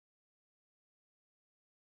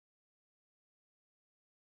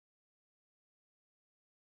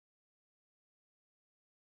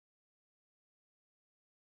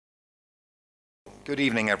Good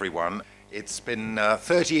evening, everyone. It's been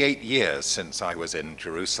 38 years since I was in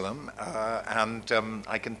Jerusalem, and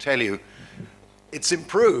I can tell you it's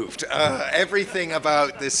improved. Everything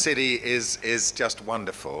about this city is just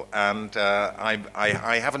wonderful, and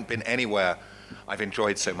I haven't been anywhere I've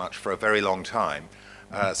enjoyed so much for a very long time,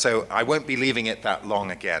 so I won't be leaving it that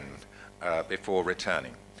long again before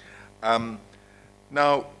returning.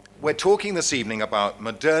 Now, we're talking this evening about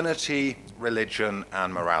modernity, religion,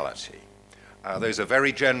 and morality. Those are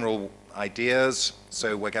very general ideas,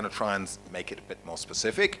 so we're going to try and make it a bit more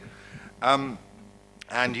specific. And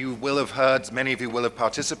you will have heard, many of you will have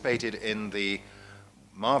participated in the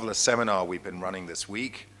marvelous seminar we've been running this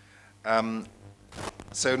week.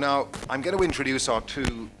 So now I'm going to introduce our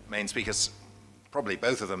two main speakers, probably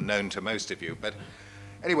both of them known to most of you. But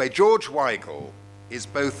anyway, George Weigel is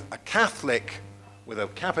both a Catholic with a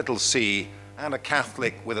capital C and a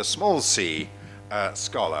Catholic with a small c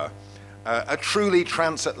scholar. A truly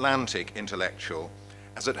transatlantic intellectual,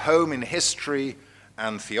 as at home in history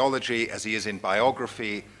and theology as he is in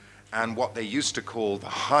biography and what they used to call the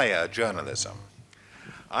higher journalism.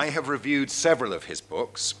 I have reviewed several of his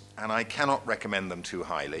books, and I cannot recommend them too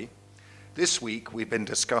highly. This week we've been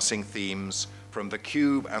discussing themes from The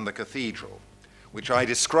Cube and the Cathedral, which I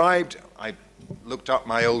described, I looked up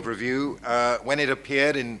my old review, when it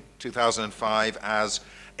appeared in 2005 as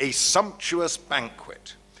a sumptuous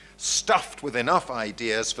banquet, stuffed with enough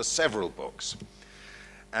ideas for several books.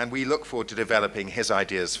 And we look forward to developing his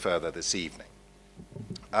ideas further this evening.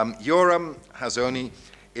 Yoram Hazony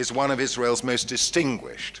is one of Israel's most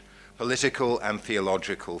distinguished political and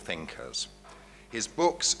theological thinkers. His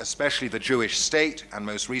books, especially The Jewish State and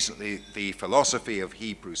most recently The Philosophy of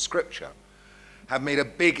Hebrew Scripture, have made a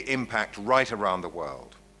big impact right around the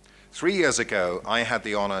world. 3 years ago, I had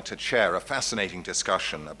the honor to chair a fascinating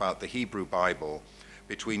discussion about the Hebrew Bible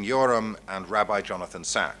between Yoram and Rabbi Jonathan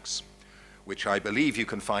Sachs, which I believe you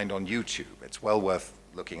can find on YouTube. It's well worth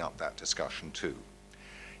looking up that discussion too.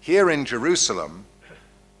 Here in Jerusalem,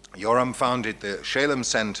 Yoram founded the Shalem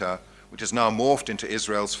Center, which has now morphed into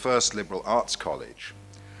Israel's first liberal arts college,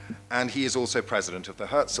 and he is also president of the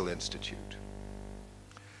Herzl Institute.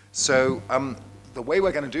 So the way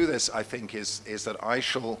we're going to do this, I think, is that I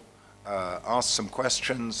shall ask some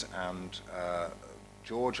questions, and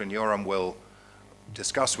George and Yoram will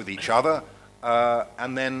discuss with each other,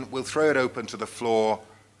 and then we'll throw it open to the floor,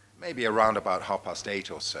 maybe around about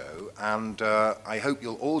 8:30 or so, and I hope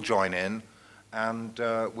you'll all join in, and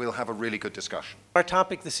we'll have a really good discussion. Our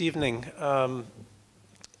topic this evening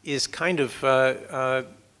is kind of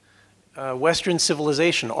Western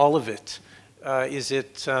civilization, all of it.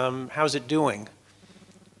 How's it doing?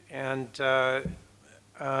 And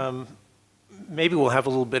maybe we'll have a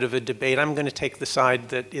little bit of a debate. I'm going to take the side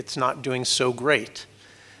that it's not doing so great.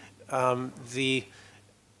 The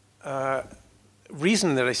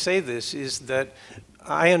reason that I say this is that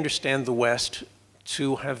I understand the West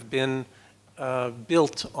to have been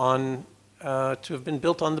built on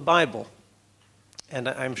the Bible, and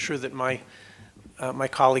I'm sure that my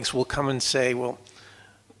colleagues will come and say, "Well,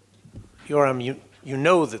 Yoram, you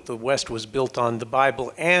know that the West was built on the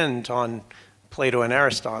Bible and on Plato and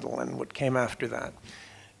Aristotle and what came after that."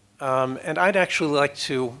 And I'd actually like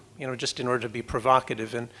to, just in order to be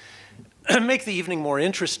provocative and make the evening more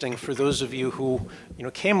interesting for those of you who,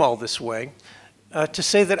 came all this way, to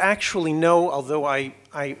say that actually no, although I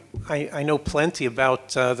know plenty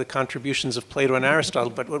about the contributions of Plato and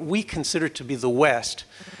Aristotle, but what we consider to be the West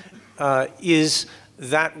is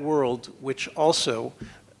that world which also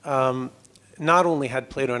not only had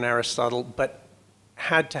Plato and Aristotle, but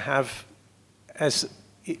had to have as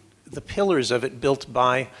the pillars of it built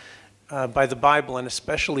by the Bible, and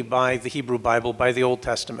especially by the Hebrew Bible, by the Old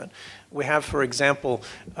Testament. We have, for example,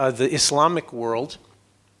 the Islamic world,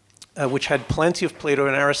 which had plenty of Plato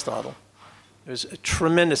and Aristotle. There's a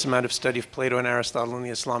tremendous amount of study of Plato and Aristotle in the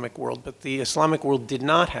Islamic world, but the Islamic world did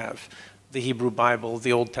not have the Hebrew Bible,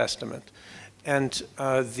 the Old Testament. And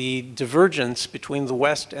the divergence between the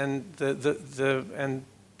West and the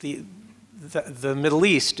Middle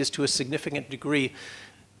East is to a significant degree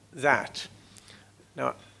that.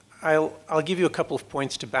 Now, I'll give you a couple of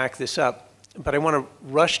points to back this up, but I want to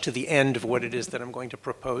rush to the end of what it is that I'm going to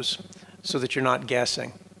propose so that you're not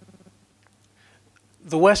guessing.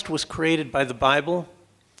 The West was created by the Bible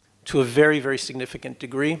to a very, very significant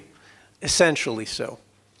degree, essentially so.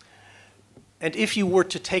 And if you were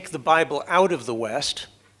to take the Bible out of the West,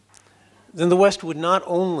 then the West would not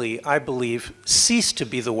only, I believe, cease to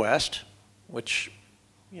be the West, which,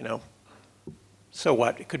 so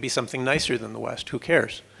what? It could be something nicer than the West, who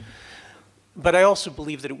cares? But I also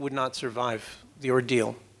believe that it would not survive the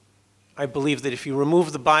ordeal. I believe that if you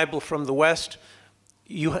remove the Bible from the West,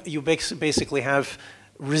 you basically have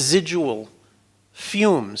residual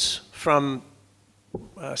fumes from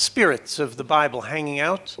spirits of the Bible hanging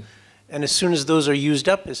out. And as soon as those are used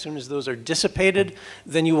up, as soon as those are dissipated,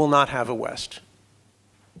 then you will not have a West.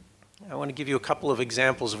 I want to give you a couple of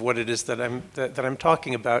examples of what it is that I'm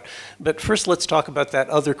talking about. But first, let's talk about that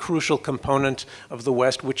other crucial component of the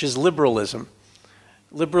West, which is liberalism.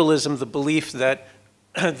 Liberalism, the belief that,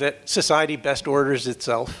 that society best orders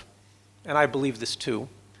itself, and I believe this too.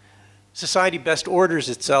 Society best orders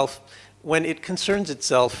itself when it concerns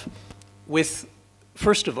itself with,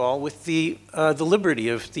 first of all, with the liberty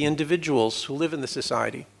of the individuals who live in the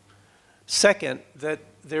society. Second, that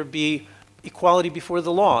there be equality before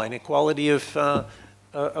the law and equality of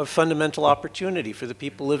fundamental opportunity for the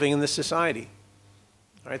people living in this society.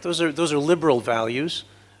 All right, those are liberal values.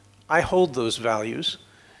 I hold those values,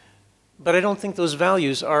 but I don't think those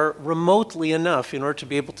values are remotely enough in order to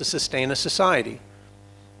be able to sustain a society.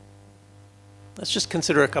 Let's just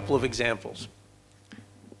consider a couple of examples.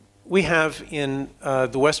 We have in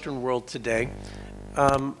the Western world today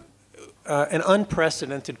an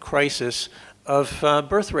unprecedented crisis of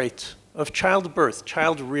birth rates, of childbirth,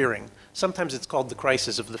 child rearing. Sometimes it's called the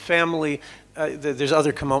crisis of the family. There's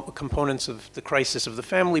other components of the crisis of the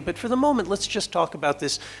family, but for the moment, let's just talk about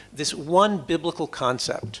this one biblical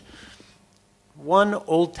concept, one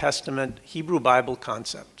Old Testament Hebrew Bible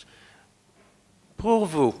concept. Pour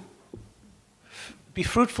vous, be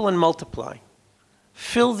fruitful and multiply.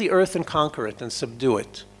 Fill the earth and conquer it and subdue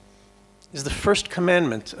it, is the first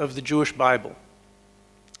commandment of the Jewish Bible.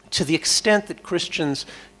 To the extent that Christians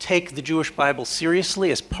take the Jewish Bible seriously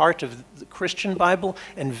as part of the Christian Bible,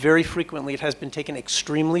 and very frequently it has been taken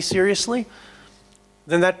extremely seriously,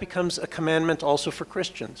 then that becomes a commandment also for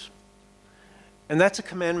Christians. And that's a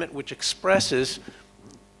commandment which expresses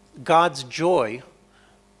God's joy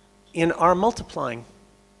in our multiplying.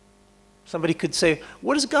 Somebody could say,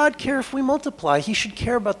 what does God care if we multiply? He should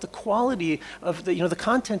care about the quality of the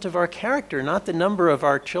content of our character, not the number of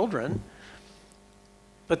our children.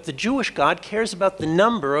 But the Jewish God cares about the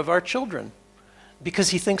number of our children because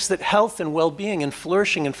he thinks that health and well-being and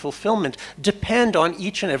flourishing and fulfillment depend on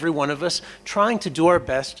each and every one of us trying to do our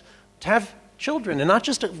best to have children, and not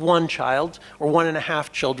just one child or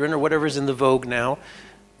 1.5 children or whatever's in the vogue now,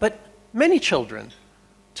 but many children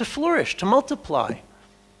to flourish, to multiply.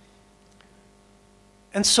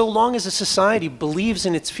 And so long as a society believes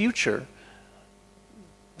in its future,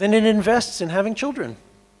 then it invests in having children.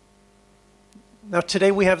 Now,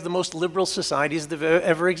 today we have the most liberal societies that have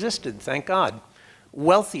ever existed, thank God.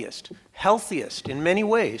 Wealthiest, healthiest in many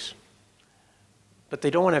ways. But they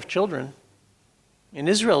don't want to have children. In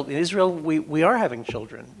Israel, we are having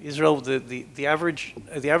children. Israel, the average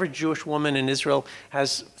Jewish woman in Israel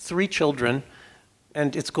has 3 children,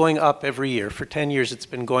 and it's going up every year. For 10 years, it's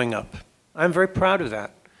been going up. I'm very proud of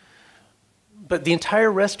that. But the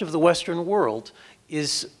entire rest of the Western world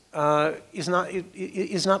is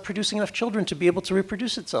not producing enough children to be able to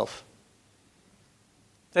reproduce itself.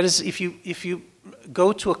 That is, if you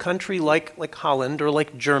go to a country like Holland or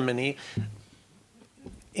like Germany,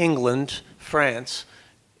 England, France,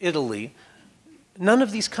 Italy, none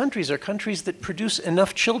of these countries are countries that produce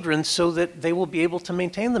enough children so that they will be able to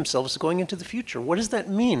maintain themselves going into the future. What does that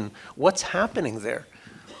mean? What's happening there?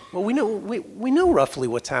 Well, we know roughly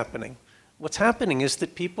what's happening. What's happening is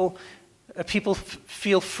that people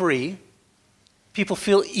feel free, people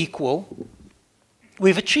feel equal.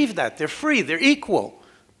 We've achieved that. They're free, they're equal.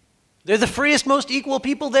 They're the freest, most equal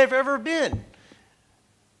people they've ever been.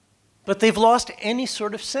 But they've lost any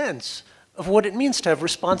sort of sense of what it means to have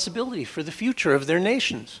responsibility for the future of their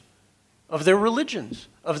nations, of their religions,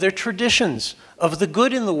 of their traditions, of the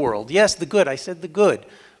good in the world. Yes, the good, I said the good.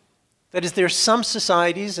 That is, there are some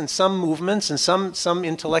societies and some movements and some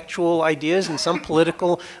intellectual ideas and some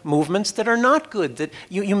political movements that are not good. That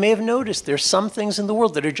you may have noticed there are some things in the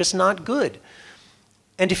world that are just not good.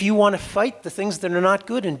 And if you want to fight the things that are not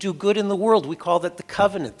good and do good in the world, we call that the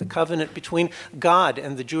covenant between God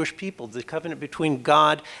and the Jewish people, the covenant between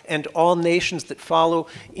God and all nations that follow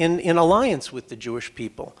in alliance with the Jewish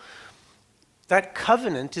people. That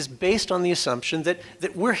covenant is based on the assumption that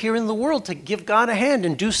we're here in the world to give God a hand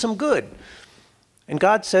and do some good. And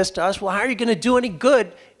God says to us, well, how are you going to do any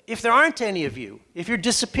good if there aren't any of you? If you're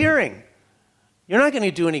disappearing? You're not going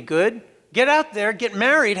to do any good. Get out there, get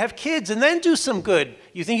married, have kids, and then do some good.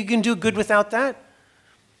 You think you can do good without that?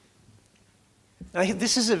 Now,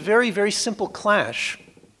 this is a very, very simple clash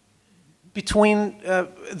between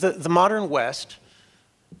the modern West,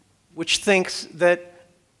 which thinks that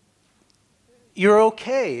you're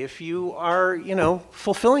okay if you are,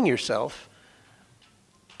 fulfilling yourself.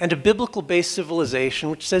 And a biblical-based civilization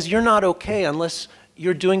which says you're not okay unless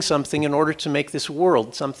you're doing something in order to make this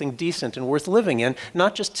world something decent and worth living in,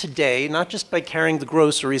 not just today, not just by carrying the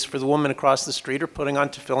groceries for the woman across the street or putting on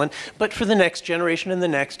tefillin, but for the next generation and the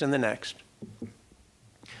next and the next.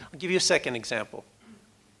 I'll give you a second example.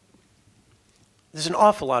 There's an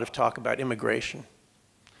awful lot of talk about immigration.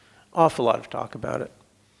 Awful lot of talk about it.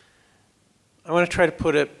 I want to try to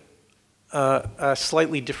put a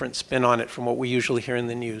slightly different spin on it from what we usually hear in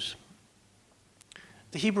the news.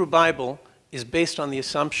 The Hebrew Bible is based on the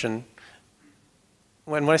assumption,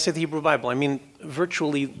 when I say the Hebrew Bible, I mean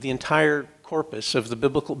virtually the entire corpus of the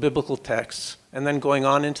biblical texts, and then going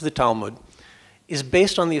on into the Talmud, is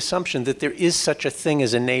based on the assumption that there is such a thing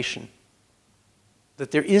as a nation,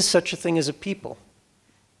 that there is such a thing as a people.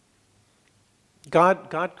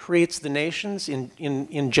 God creates the nations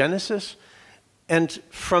in Genesis, and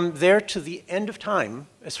from there to the end of time,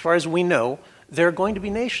 as far as we know, there are going to be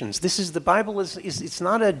nations. The Bible it's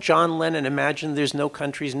not a John Lennon, imagine there's no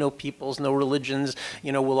countries, no peoples, no religions,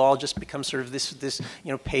 we'll all just become sort of this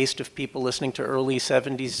paste of people listening to early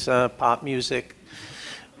 70s pop music.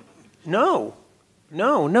 No.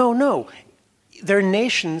 There are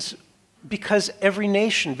nations because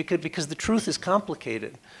the truth is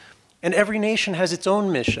complicated. And every nation has its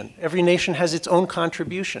own mission. Every nation has its own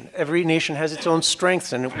contribution. Every nation has its own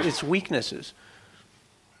strengths and its weaknesses.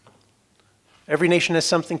 Every nation has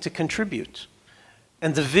something to contribute.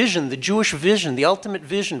 And the vision, the Jewish vision, the ultimate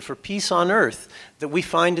vision for peace on earth that we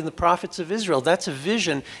find in the prophets of Israel, that's a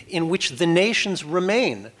vision in which the nations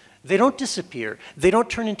remain. They don't disappear. They don't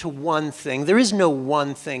turn into one thing. There is no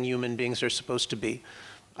one thing human beings are supposed to be.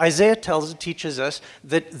 Isaiah teaches us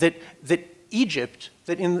that Egypt,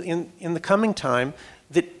 that in the coming time,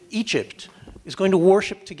 that Egypt is going to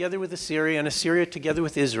worship together with Assyria and Assyria together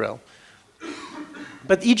with Israel.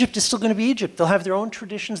 But Egypt is still going to be Egypt. They'll have their own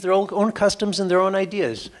traditions, their own customs, and their own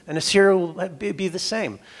ideas. And Assyria will be the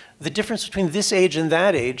same. The difference between this age and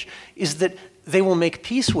that age is that they will make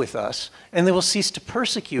peace with us, and they will cease to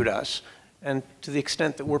persecute us. And to the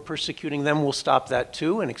extent that we're persecuting them, we'll stop that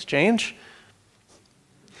too in exchange.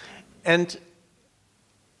 And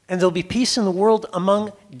there'll be peace in the world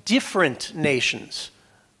among different nations,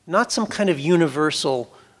 not some kind of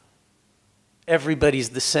universal, everybody's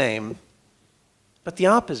the same, but the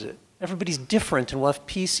opposite. Everybody's different, and we'll have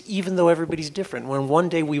peace even though everybody's different. When one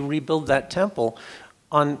day we rebuild that temple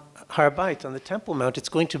on Har Bayit, on the Temple Mount, it's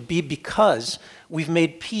going to be because we've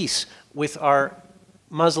made peace with our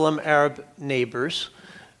Muslim Arab neighbors.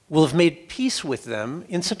 We'll have made peace with them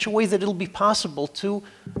in such a way that it'll be possible to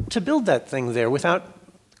build that thing there without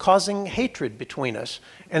causing hatred between us.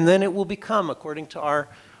 And then it will become, according to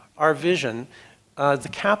our vision, the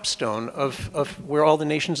capstone of where all the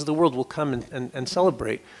nations of the world will come and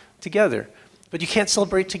celebrate together. But you can't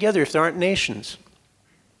celebrate together if there aren't nations.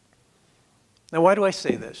 Now, why do I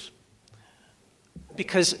say this?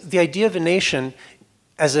 Because the idea of a nation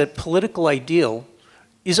as a political ideal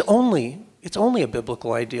is it's only a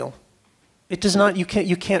biblical ideal. It does not, you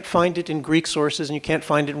can't find it in Greek sources, and you can't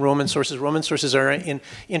find it in Roman sources. Roman sources are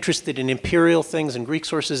interested in imperial things, and Greek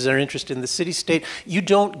sources are interested in the city-state. You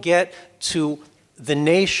don't get to the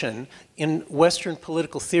nation in Western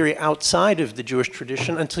political theory outside of the Jewish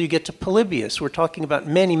tradition until you get to Polybius. We're talking about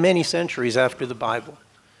many, many centuries after the Bible.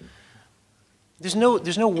 There's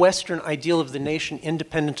no Western ideal of the nation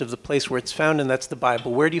independent of the place where it's found, and that's the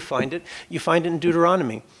Bible. Where do you find it? You find it in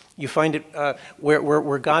Deuteronomy. You find it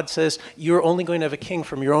where God says, you're only going to have a king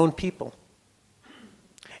from your own people.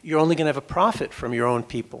 You're only going to have a prophet from your own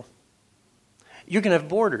people. You're going to have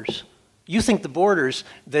borders. You think the borders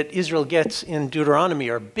that Israel gets in Deuteronomy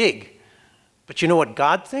are big. But you know what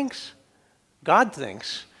God thinks? God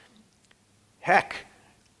thinks, heck,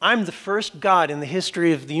 I'm the first God in the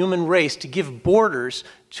history of the human race to give borders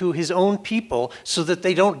to his own people so that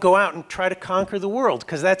they don't go out and try to conquer the world,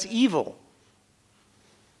 because that's evil.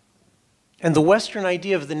 And the Western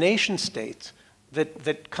idea of the nation state that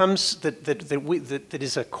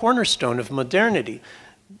is a cornerstone of modernity,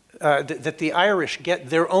 that the Irish get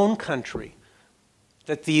their own country,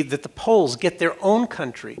 that the Poles get their own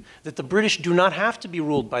country, that the British do not have to be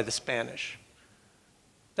ruled by the Spanish.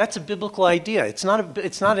 That's a biblical idea. It's not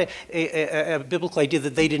a biblical idea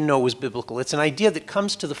that they didn't know was biblical. It's an idea that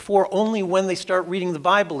comes to the fore only when they start reading the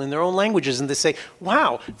Bible in their own languages and they say,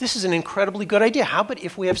 wow, this is an incredibly good idea. How about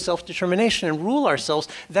if we have self-determination and rule ourselves?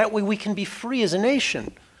 That way we can be free as a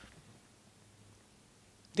nation.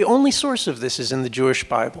 The only source of this is in the Jewish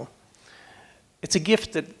Bible. It's a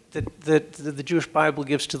gift that the Jewish Bible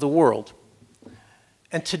gives to the world.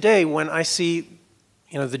 And today, when I see,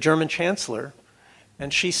 the German chancellor,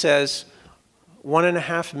 and she says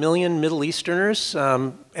 1.5 million Middle Easterners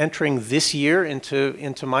entering this year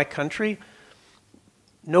into my country,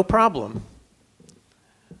 no problem.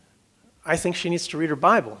 I think she needs to read her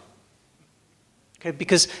Bible. Okay,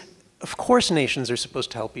 because of course nations are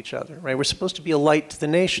supposed to help each other, right? We're supposed to be a light to the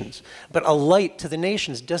nations. But a light to the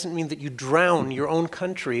nations doesn't mean that you drown your own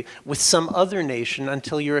country with some other nation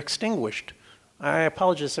until you're extinguished. I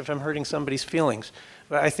apologize if I'm hurting somebody's feelings,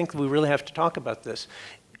 but I think we really have to talk about this.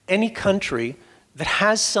 Any country that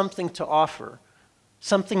has something to offer,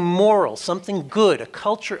 something moral, something good, a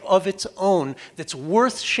culture of its own that's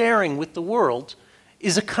worth sharing with the world,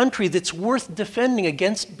 is a country that's worth defending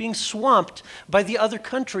against being swamped by the other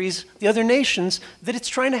countries, the other nations that it's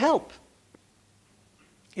trying to help.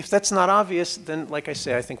 If that's not obvious, then, like I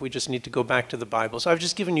say, I think we just need to go back to the Bible. So I've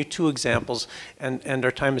just given you 2 examples, and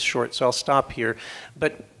our time is short, so I'll stop here.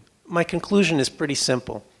 But my conclusion is pretty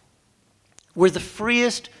simple. We're the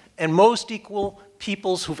freest and most equal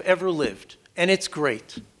peoples who've ever lived, and it's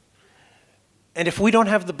great. And if we don't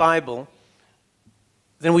have the Bible,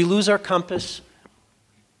 then we lose our compass.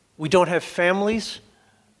 We don't have families,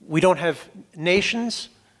 we don't have nations,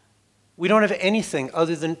 we don't have anything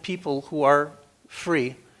other than people who are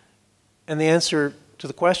free. And the answer to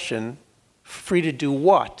the question, free to do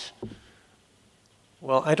what?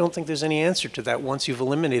 Well, I don't think there's any answer to that once you've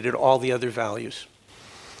eliminated all the other values.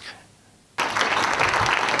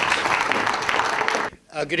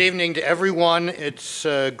 Good evening to everyone. It's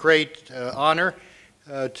a great honor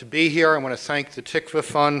to be here. I want to thank the Tikvah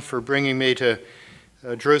Fund for bringing me to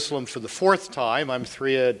Jerusalem for the 4th time. I'm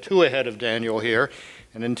 2 ahead of Daniel here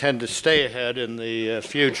and intend to stay ahead in the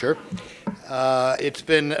future. It's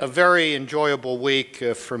been a very enjoyable week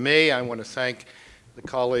for me. I want to thank the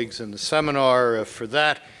colleagues in the seminar for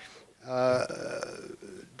that.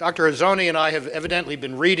 Dr. Hazony and I have evidently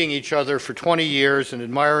been reading each other for 20 years and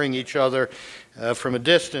admiring each other from a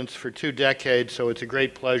distance for 2 decades, so it's a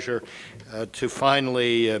great pleasure to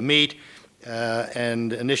finally meet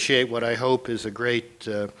and initiate what I hope is a great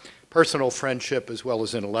personal friendship as well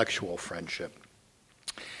as intellectual friendship.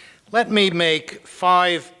 Let me make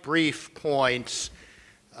 5 brief points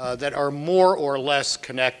that are more or less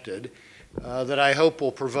connected that I hope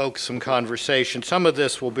will provoke some conversation. Some of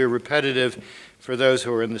this will be repetitive for those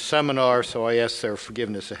who are in the seminar, so I ask their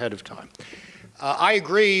forgiveness ahead of time. I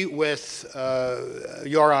agree with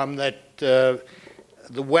Yoram that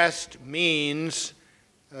the West means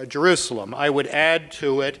Jerusalem. I would add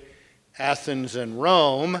to it Athens and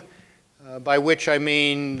Rome, by which I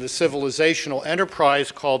mean the civilizational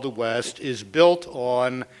enterprise called the West is built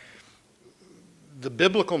on the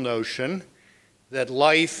biblical notion that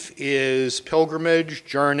life is pilgrimage,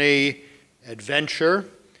 journey, adventure,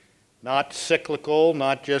 not cyclical,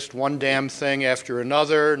 not just one damn thing after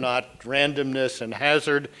another, not randomness and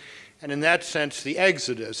hazard. And in that sense, the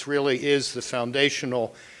Exodus really is the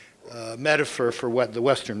foundational metaphor for what the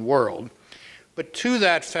Western world. But to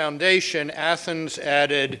that foundation, Athens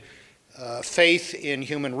added faith in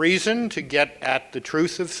human reason to get at the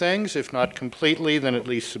truth of things, if not completely, then at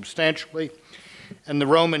least substantially, and the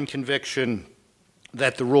Roman conviction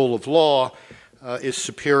that the rule of law is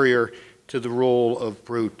superior to the rule of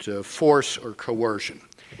brute force or coercion.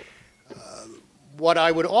 What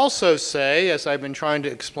I would also say, as I've been trying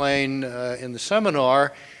to explain in the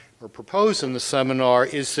seminar, or propose in the seminar,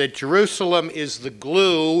 is that Jerusalem is the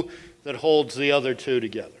glue that holds the other 2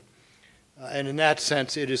 together. And in that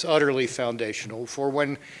sense, it is utterly foundational. For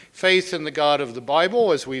when faith in the God of the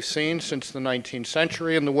Bible, as we've seen since the 19th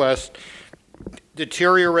century in the West,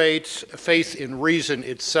 deteriorates, faith in reason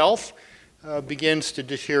itself begins to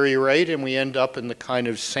deteriorate, and we end up in the kind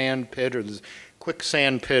of sand pit or the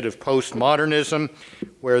quicksand pit of postmodernism,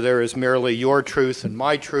 where there is merely your truth and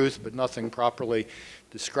my truth, but nothing properly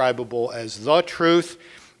describable as the truth.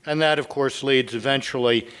 And that, of course, leads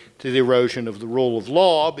eventually to the erosion of the rule of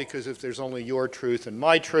law, because if there's only your truth and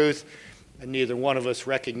my truth, and neither one of us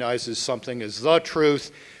recognizes something as the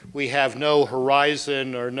truth, we have no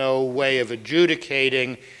horizon or no way of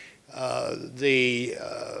adjudicating the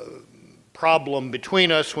problem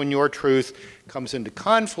between us when your truth comes into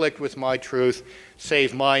conflict with my truth,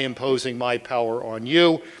 save my imposing my power on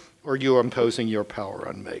you, or you imposing your power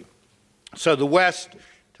on me. So the West,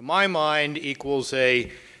 to my mind, equals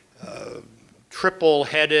a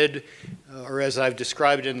triple-headed, or as I've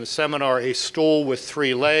described it in the seminar, a stool with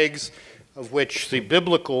 3 legs, of which the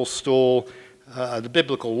biblical stool, the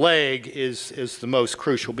biblical leg is the most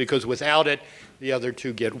crucial, because without it, the other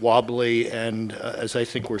 2 get wobbly and, as I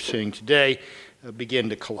think we're seeing today, begin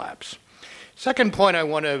to collapse. Second point I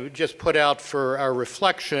want to just put out for our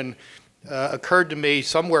reflection occurred to me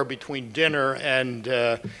somewhere between dinner and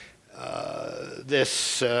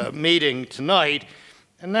this meeting tonight,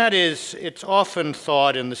 and that is, it's often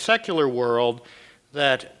thought in the secular world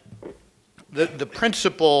that the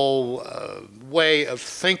principal way of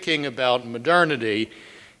thinking about modernity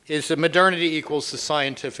is that modernity equals the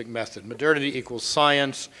scientific method. Modernity equals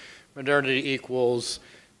science. Modernity equals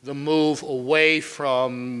the move away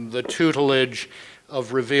from the tutelage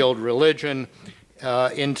of revealed religion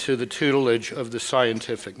into the tutelage of the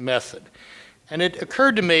scientific method. And it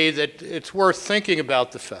occurred to me that it's worth thinking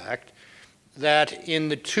about the fact that in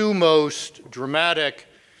the two most dramatic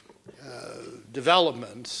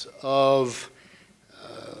developments of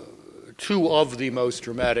two of the most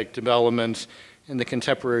dramatic developments in the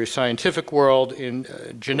contemporary scientific world, in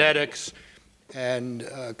genetics and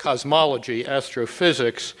cosmology,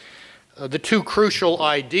 astrophysics, the two crucial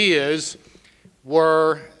ideas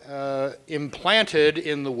were implanted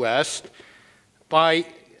in the West by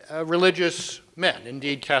religious men,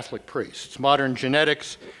 indeed Catholic priests. Modern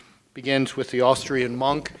genetics begins with the Austrian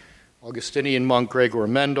monk, Augustinian monk Gregor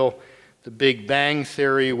Mendel. The Big Bang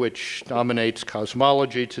theory, which dominates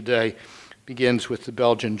cosmology today, begins with the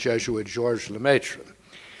Belgian Jesuit Georges Lemaitre.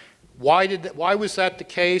 Why was that the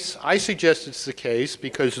case? I suggest it's the case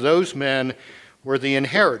because those men were the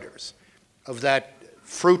inheritors of that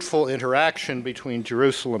fruitful interaction between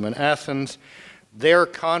Jerusalem and Athens, their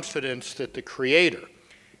confidence that the Creator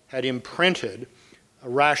had imprinted a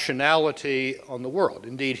rationality on the world.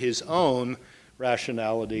 Indeed, his own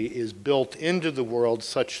rationality is built into the world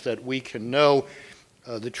such that we can know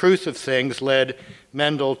the truth of things, led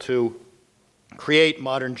Mendel to create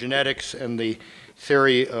modern genetics and the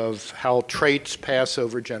theory of how traits pass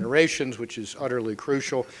over generations, which is utterly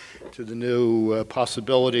crucial to the new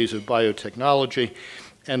possibilities of biotechnology,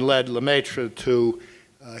 and led Lemaitre to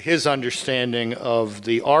his understanding of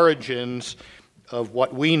the origins of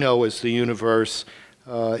what we know as the universe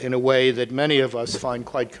in a way that many of us find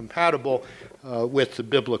quite compatible with the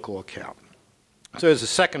biblical account. So there's a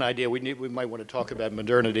second idea. We might want to talk about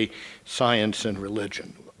modernity, science, and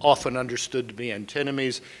religion. Often understood to be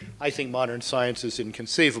antinomies. I think modern science is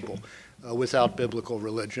inconceivable without biblical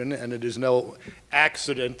religion, and it is no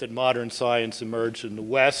accident that modern science emerged in the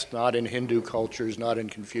West, not in Hindu cultures, not in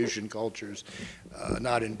Confucian cultures,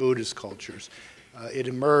 not in Buddhist cultures. It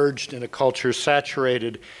emerged in a culture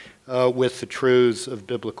saturated with the truths of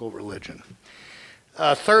biblical religion.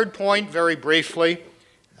 Third point, very briefly,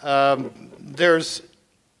 there's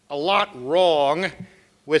a lot wrong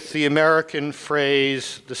with the American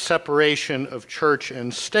phrase, the separation of church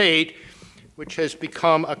and state, which has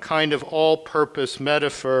become a kind of all-purpose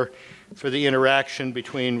metaphor for the interaction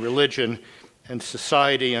between religion and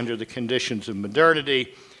society under the conditions of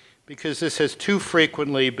modernity, because this has too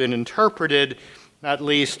frequently been interpreted, not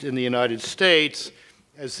least in the United States,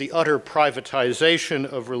 as the utter privatization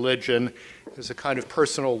of religion, as a kind of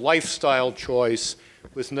personal lifestyle choice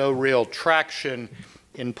with no real traction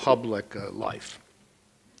in public life.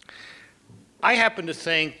 I happen to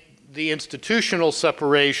think the institutional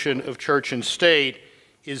separation of church and state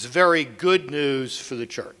is very good news for the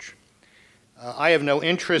church. I have no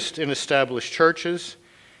interest in established churches.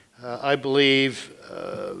 I believe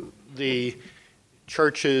the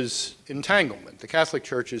church's entanglement, the Catholic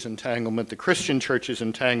Church's entanglement, the Christian Church's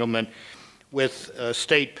entanglement with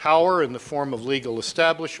state power in the form of legal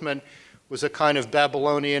establishment was a kind of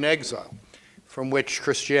Babylonian exile from which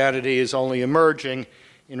Christianity is only emerging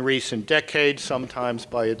in recent decades, sometimes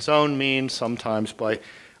by its own means, sometimes by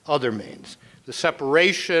other means. The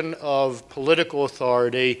separation of political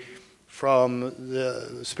authority from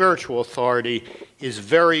the spiritual authority is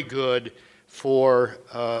very good for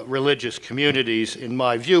religious communities, in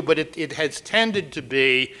my view, but it has tended to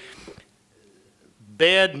be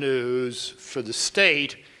bad news for the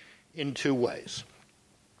state in two ways.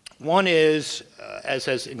 One is, as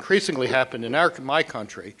has increasingly happened in my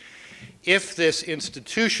country, if this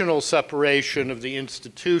institutional separation of the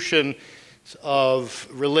institutions of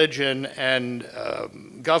religion and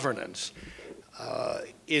governance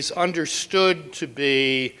is understood to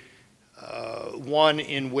be one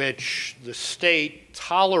in which the state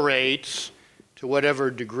tolerates, to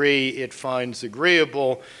whatever degree it finds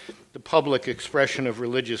agreeable, the public expression of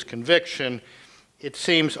religious conviction, it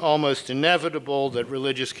seems almost inevitable that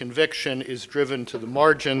religious conviction is driven to the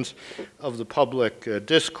margins of the public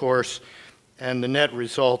discourse, and the net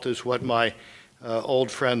result is what my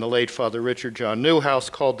old friend, the late Father Richard John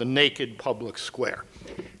Newhouse, called the naked public square.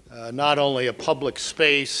 Not only a public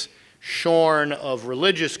space shorn of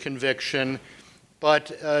religious conviction,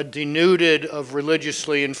 but denuded of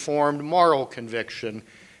religiously informed moral conviction.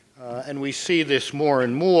 And we see this more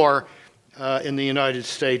and more in the United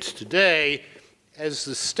States today as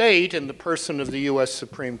the state, in the person of the U.S.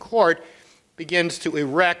 Supreme Court, begins to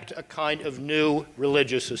erect a kind of new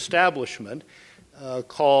religious establishment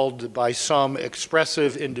called by some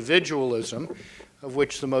expressive individualism, of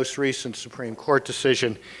which the most recent Supreme Court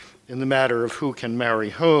decision in the matter of who can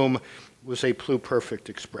marry whom was a pluperfect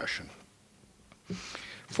expression.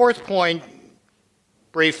 Fourth point,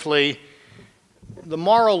 briefly, the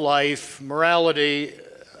moral life, morality,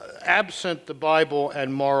 absent the Bible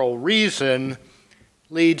and moral reason,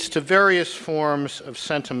 leads to various forms of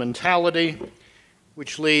sentimentality,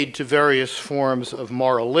 which lead to various forms of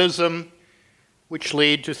moralism, which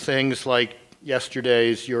lead to things like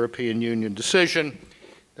yesterday's European Union decision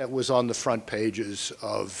that was on the front pages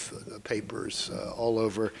of papers all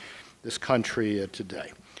over this country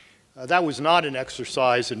today. That was not an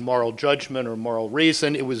exercise in moral judgment or moral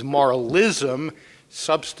reason. It was moralism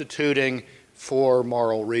substituting for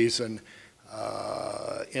moral reason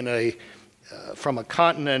from a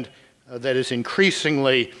continent that is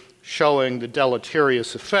increasingly showing the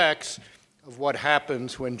deleterious effects of what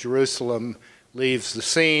happens when Jerusalem leaves the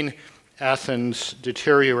scene, Athens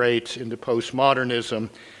deteriorates into postmodernism,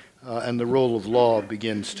 and the rule of law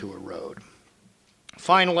begins to erode.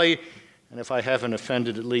 Finally, and if I haven't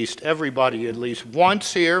offended at least everybody at least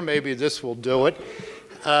once here, maybe this will do it,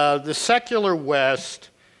 the secular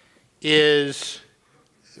West is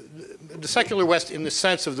the secular West in the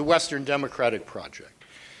sense of the Western democratic project.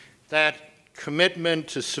 That commitment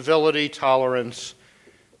to civility, tolerance,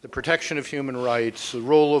 the protection of human rights, the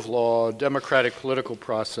rule of law, democratic political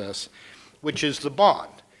process, which is the bond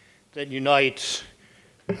that unites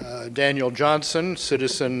Daniel Johnson,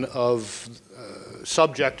 citizen of,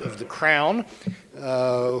 subject of the crown,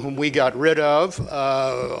 whom we got rid of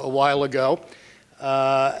a while ago,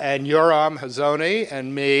 and Yoram, Hazony,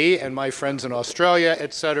 and me, and my friends in Australia,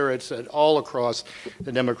 et cetera, all across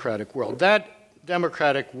the democratic world. That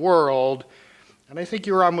democratic world, and I think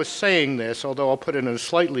Yoram was saying this, although I'll put it in a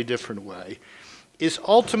slightly different way, is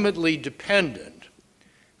ultimately dependent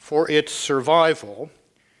for its survival,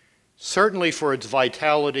 certainly for its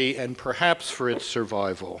vitality and perhaps for its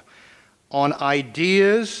survival, on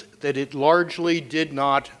ideas that it largely did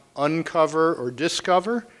not uncover or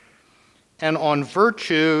discover, and on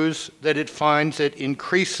virtues that it finds it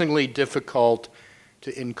increasingly difficult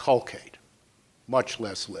to inculcate, much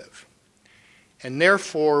less live. And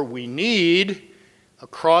therefore, we need,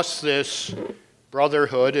 across this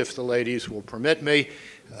brotherhood, if the ladies will permit me,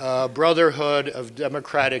 brotherhood of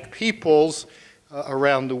democratic peoples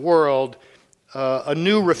around the world, a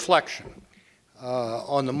new reflection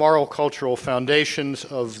on the moral cultural foundations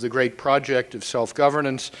of the great project of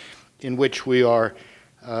self-governance in which we are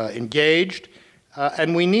engaged.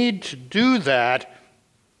 And we need to do that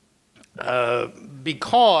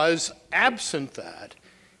because, absent that,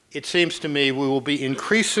 it seems to me we will be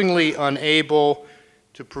increasingly unable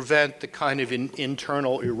to prevent the kind of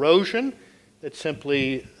internal erosion that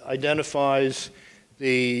simply identifies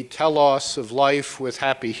the telos of life with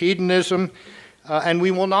happy hedonism, and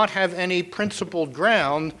we will not have any principled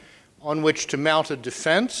ground on which to mount a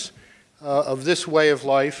defense of this way of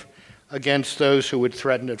life against those who would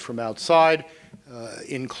threaten it from outside,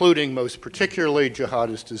 including most particularly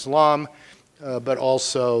jihadist Islam, but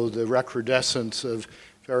also the recrudescence of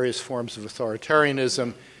various forms of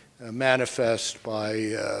authoritarianism manifest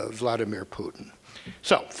by Vladimir Putin.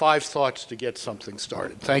 So, 5 thoughts to get something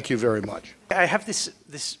started. Thank you very much. I have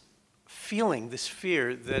this feeling, this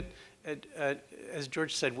fear that, as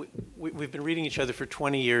George said, we've been reading each other for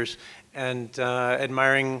 20 years and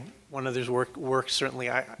admiring one another's work.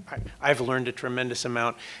 Certainly, I've learned a tremendous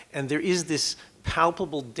amount. And there is this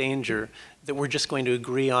palpable danger that we're just going to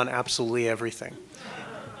agree on absolutely everything.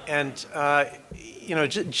 And you know,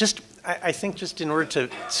 I think just in order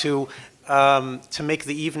to make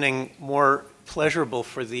the evening more pleasurable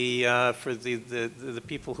for the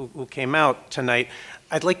people who came out tonight,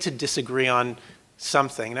 I'd like to disagree on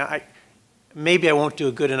something. Now, maybe I won't do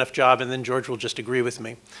a good enough job, and then George will just agree with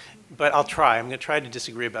me. But I'll try. I'm going to try to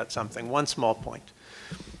disagree about something. One small point.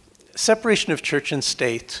 Separation of church and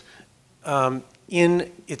state,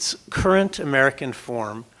 in its current American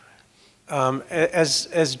form,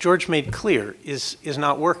 as George made clear, is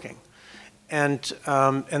not working. And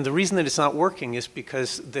the reason that it's not working is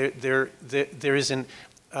because there is an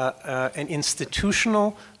an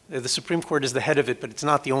institutional, the Supreme Court is the head of it, but it's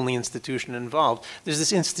not the only institution involved. There's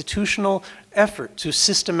this institutional effort to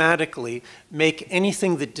systematically make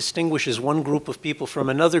anything that distinguishes one group of people from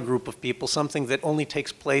another group of people something that only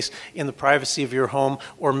takes place in the privacy of your home,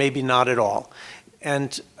 or maybe not at all.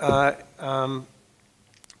 And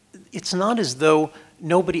it's not as though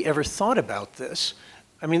nobody ever thought about this.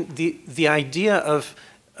 I mean, the idea of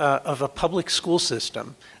a public school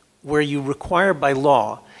system where you require by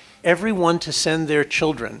law everyone to send their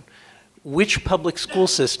children, which public school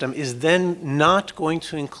system is then not going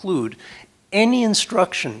to include any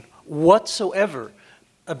instruction whatsoever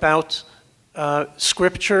about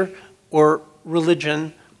scripture or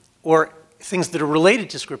religion or things that are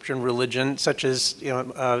related to scripture and religion, such as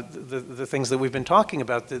the things that we've been talking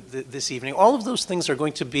about this evening. All of those things are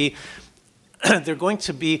going to be they're going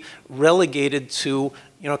to be relegated to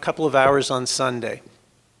a couple of hours on Sunday.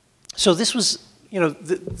 So this was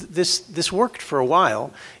this worked for a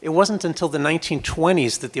while. It wasn't until the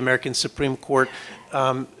 1920s that the American Supreme Court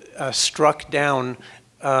struck down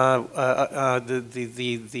what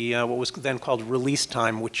was then called release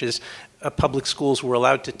time, which is public schools were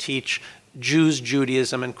allowed to teach Jews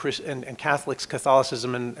Judaism and Catholics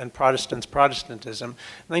Catholicism and Protestants Protestantism.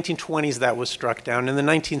 In the 1920s that was struck down. In the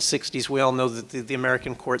 1960s we all know that the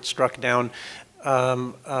American court struck down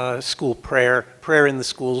school prayer in the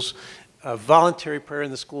schools, voluntary prayer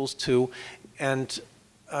in the schools too, and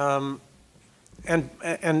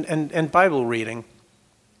Bible reading.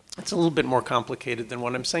 It's a little bit more complicated than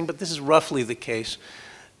what I'm saying, but this is roughly the case.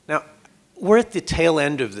 Now, we're at the tail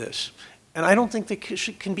end of this. And I don't think there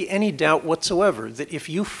can be any doubt whatsoever that if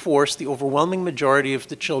you force the overwhelming majority of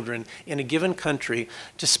the children in a given country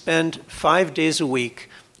to spend 5 days a week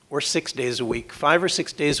or 6 days a week, 5 or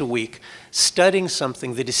 6 days a week, studying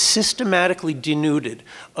something that is systematically denuded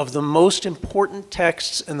of the most important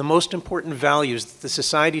texts and the most important values that the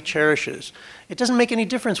society cherishes, it doesn't make any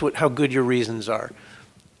difference how good your reasons are.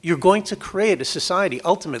 You're going to create a society,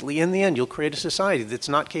 ultimately, in the end, you'll create a society that's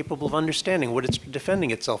not capable of understanding what it's defending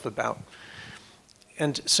itself about.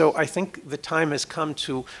 And so I think the time has come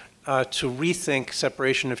to rethink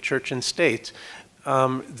separation of church and state.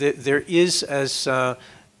 There is, as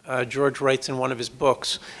George writes in one of his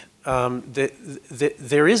books,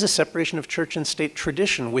 there is a separation of church and state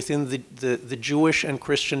tradition within the Jewish and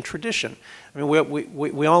Christian tradition. I mean,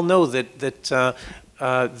 we all know that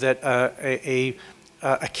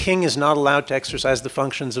a king is not allowed to exercise the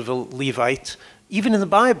functions of a Levite, even in the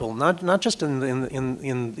Bible, not just in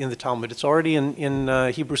the Talmud. It's already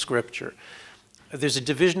in Hebrew scripture. There's a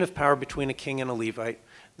division of power between a king and a Levite.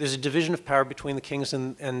 There's a division of power between the kings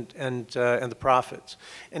and the prophets.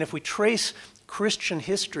 And if we trace Christian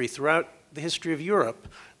history throughout the history of Europe,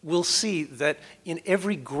 we'll see that in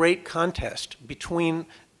every great contest between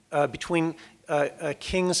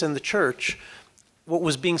kings and the church, what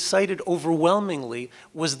was being cited overwhelmingly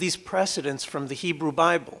was these precedents from the Hebrew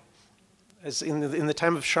Bible. As in the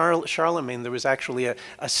time of Charlemagne, there was actually a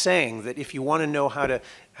saying that if you want to know how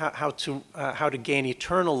to gain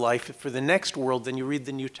eternal life for the next world, then you read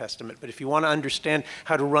the New Testament. But if you want to understand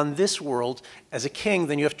how to run this world as a king,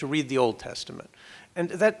 then you have to read the Old Testament. And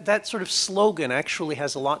that sort of slogan actually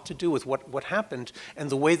has a lot to do with what happened and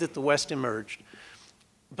the way that the West emerged.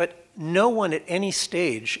 But no one at any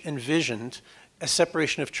stage envisioned a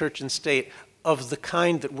separation of church and state of the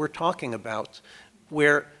kind that we're talking about,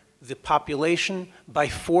 where the population, by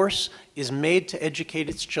force, is made to educate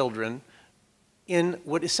its children in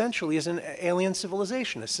what essentially is an alien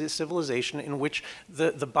civilization, a civilization in which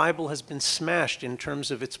the Bible has been smashed in terms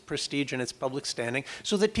of its prestige and its public standing,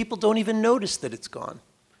 so that people don't even notice that it's gone.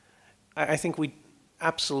 I think we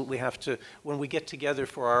absolutely have to, when we get together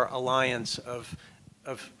for our alliance of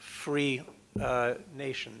free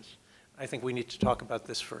nations, I think we need to talk about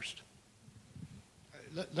this first.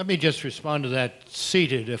 Let me just respond to that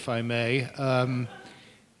seated, if I may.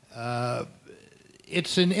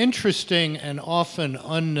 It's an interesting and often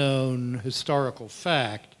unknown historical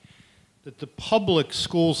fact that the public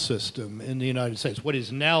school system in the United States, what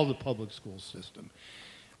is now the public school system,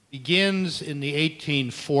 begins in the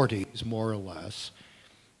 1840s, more or less,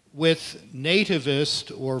 with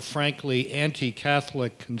nativist or frankly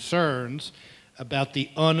anti-Catholic concerns about the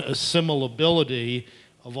unassimilability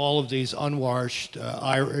of all of these unwashed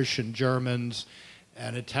Irish and Germans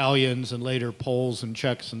and Italians and later Poles and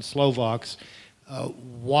Czechs and Slovaks,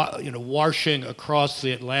 washing across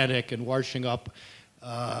the Atlantic and washing up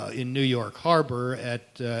in New York Harbor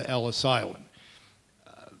at Ellis Island.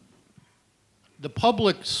 The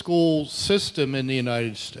public school system in the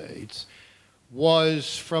United States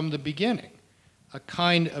was, from the beginning, a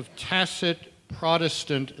kind of tacit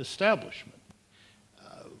Protestant establishment,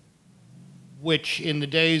 which in the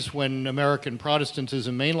days when American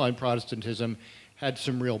Protestantism, mainline Protestantism, had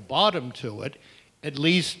some real bottom to it, at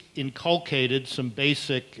least inculcated some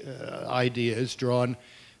basic ideas drawn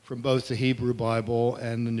from both the Hebrew Bible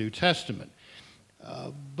and the New Testament.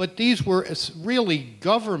 But these were really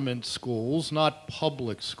government schools, not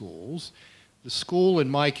public schools. The school in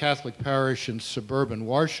my Catholic parish in suburban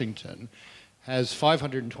Washington has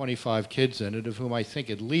 525 kids in it, of whom I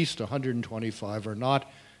think at least 125 are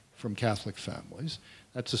not from Catholic families.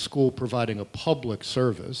 That's a school providing a public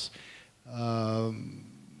service.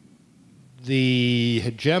 The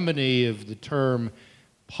hegemony of the term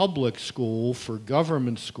public school for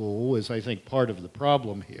government school is, I think, part of the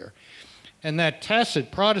problem here. And that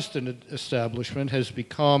tacit Protestant establishment has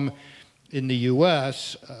become, in the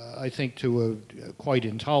U.S., I think to a quite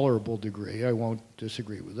intolerable degree, I won't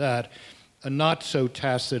disagree with that, a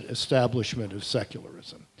not-so-tacit establishment of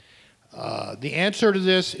secularism. The answer to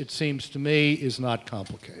this, it seems to me, is not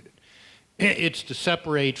complicated. It's to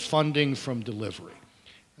separate funding from delivery.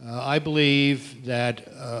 I believe that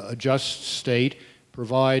a just state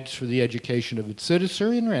provides for the education of its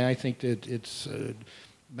citizenry, and I think that it's a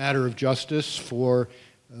matter of justice for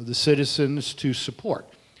the citizens to support,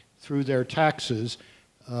 through their taxes,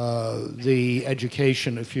 the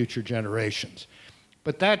education of future generations.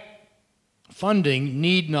 But that funding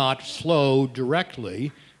need not flow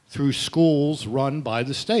directly through schools run by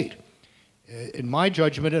the state. In my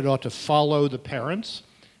judgment, it ought to follow the parents,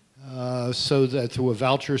 so that through a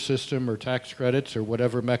voucher system or tax credits or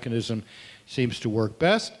whatever mechanism seems to work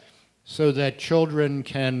best, so that children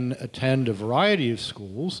can attend a variety of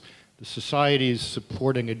schools. The society is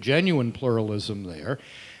supporting a genuine pluralism there.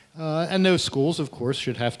 And those schools, of course,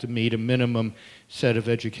 should have to meet a minimum set of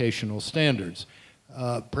educational standards.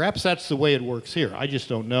 Perhaps that's the way it works here. I just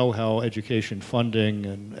don't know how education funding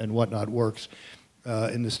and whatnot works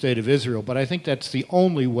in the state of Israel, but I think that's the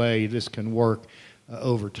only way this can work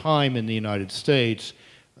over time in the United States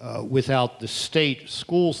without the state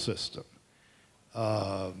school system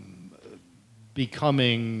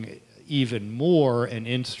becoming even more an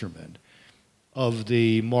instrument of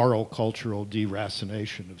the moral cultural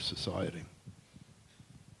deracination of society.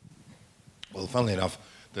 Well, funnily enough,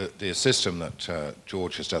 the system that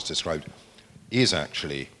George has just described is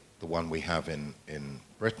actually the one we have in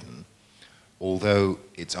Britain, although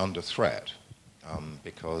it's under threat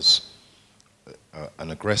because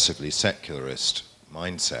an aggressively secularist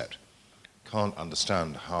mindset can't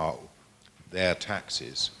understand how their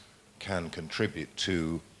taxes can contribute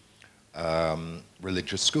to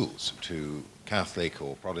religious schools, to Catholic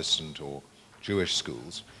or Protestant or Jewish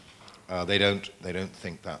schools. They don't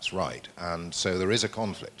think that's right, and so there is a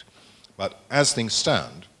conflict. But as things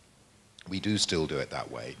stand, we do still do it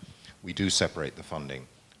that way. We do separate the funding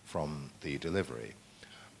from the delivery.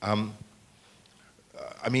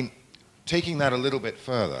 I mean, taking that a little bit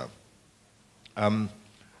further,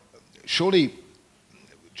 surely,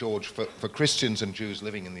 George, for Christians and Jews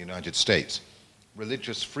living in the United States,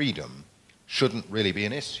 religious freedom shouldn't really be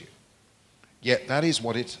an issue. Yet that is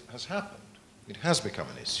what has happened. It has become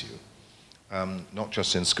an issue, not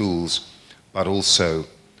just in schools, but also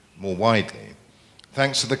more widely,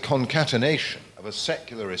 thanks to the concatenation of a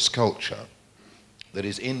secularist culture that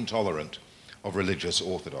is intolerant of religious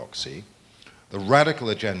orthodoxy, the radical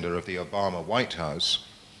agenda of the Obama White House,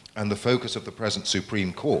 and the focus of the present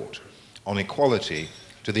Supreme Court on equality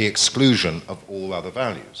to the exclusion of all other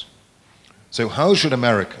values. So how should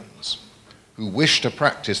Americans who wish to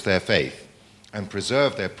practice their faith and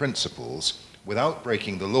preserve their principles without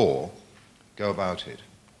breaking the law go about it?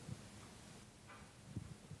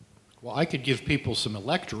 Well, I could give people some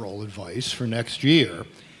electoral advice for next year.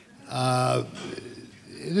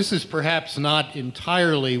 This is perhaps not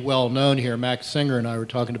entirely well known here. Max Singer and I were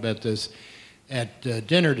talking about this at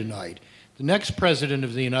dinner tonight. The next president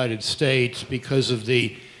of the United States, because of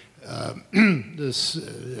the this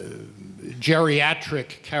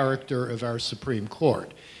geriatric character of our Supreme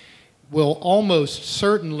Court, will almost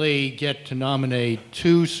certainly get to nominate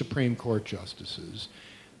 2 Supreme Court justices,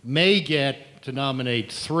 may get to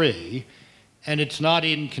nominate 3, and it's not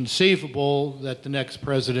inconceivable that the next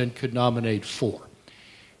president could nominate 4.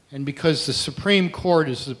 And because the Supreme Court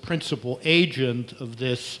is the principal agent of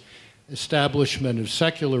this establishment of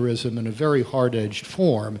secularism in a very hard-edged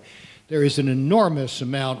form, there is an enormous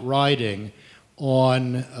amount riding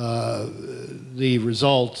on the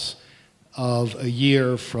results of a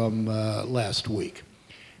year from last week.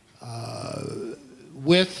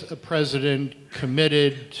 With a president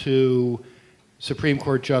committed to Supreme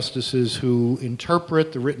Court justices who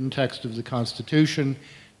interpret the written text of the Constitution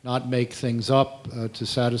not make things up to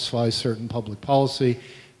satisfy certain public policy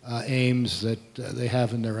aims that they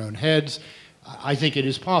have in their own heads. I think it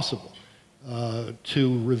is possible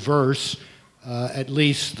to reverse at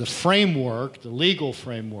least the framework, the legal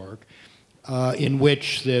framework, in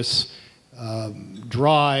which this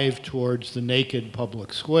drive towards the naked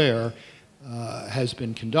public square has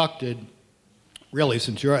been conducted, really,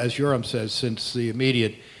 since, as Yoram says, since the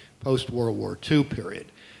immediate post-World War II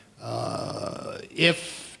period.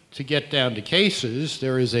 If, to get down to cases,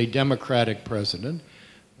 there is a Democratic president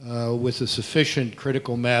with a sufficient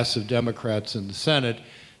critical mass of Democrats in the Senate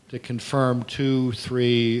to confirm 2,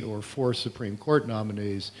 3, or 4 Supreme Court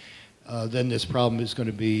nominees, then this problem is going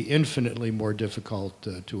to be infinitely more difficult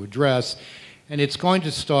to address. And it's going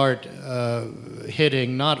to start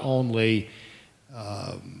hitting not only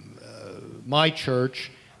my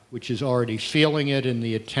church, which is already feeling it in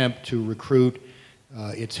the attempt to recruit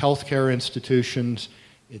its healthcare institutions,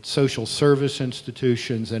 its social service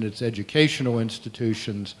institutions, and its educational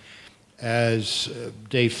institutions as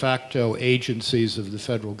de facto agencies of the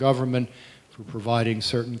federal government for providing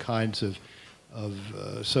certain kinds of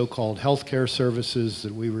so-called healthcare services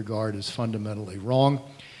that we regard as fundamentally wrong.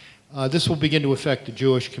 This will begin to affect the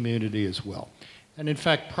Jewish community as well. And in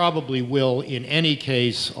fact, probably will in any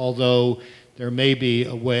case, although there may be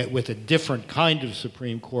a way, with a different kind of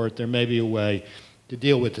Supreme Court, there may be a way to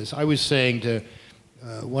deal with this. I was saying to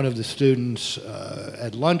one of the students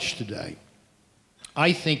at lunch today,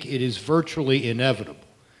 I think it is virtually inevitable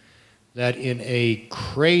that in a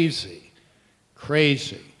crazy,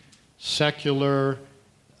 secular,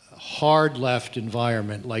 hard left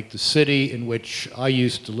environment like the city in which I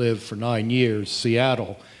used to live for 9 years,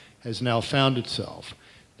 Seattle, has now found itself,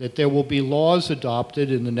 that there will be laws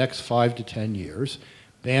adopted in the next 5 to 10 years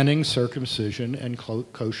banning circumcision and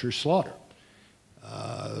kosher slaughter.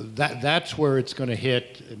 That's where it's going to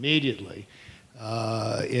hit immediately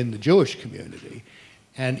in the Jewish community.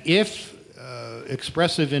 And if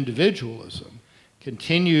expressive individualism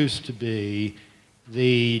continues to be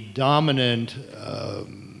the dominant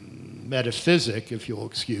metaphysic, if you'll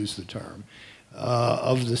excuse the term,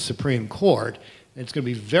 of the Supreme Court, it's going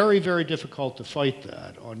to be very, very difficult to fight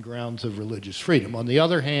that on grounds of religious freedom. On the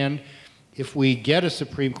other hand, if we get a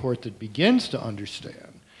Supreme Court that begins to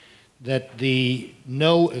understand that the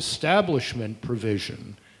no establishment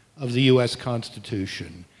provision of the U.S.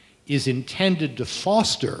 Constitution is intended to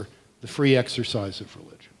foster the free exercise of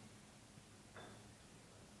religion.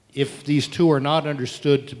 If these two are not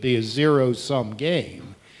understood to be a zero-sum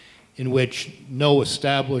game in which no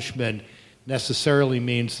establishment necessarily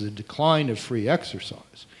means the decline of free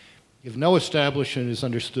exercise, if no establishment is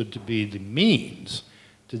understood to be the means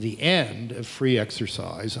to the end of free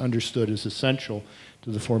exercise, understood as essential to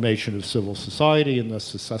the formation of civil society and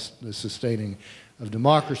thus the sustaining of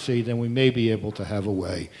democracy, then we may be able to have a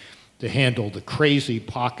way to handle the crazy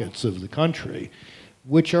pockets of the country,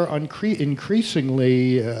 which are increasing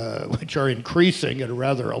at a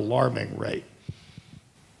rather alarming rate.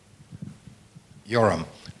 Yoram,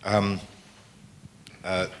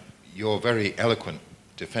 your very eloquent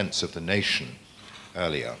defense of the nation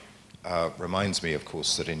earlier reminds me, of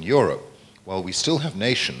course, that in Europe, while we still have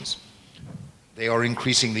nations, they are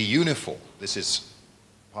increasingly uniform. This is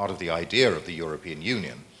part of the idea of the European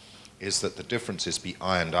Union, is that the differences be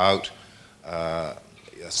ironed out. A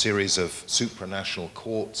series of supranational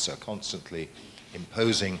courts are constantly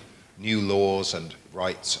imposing new laws and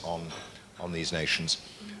rights on these nations.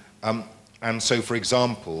 And so, for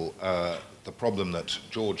example, the problem that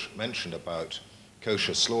George mentioned about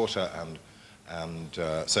kosher slaughter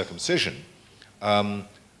and circumcision,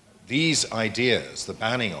 these ideas, the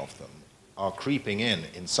banning of them, are creeping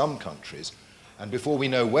in some countries, and before we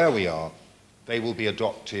know where we are, they will be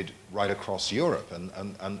adopted right across Europe,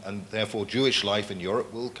 and therefore Jewish life in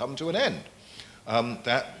Europe will come to an end.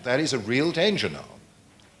 That is a real danger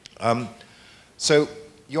now. So,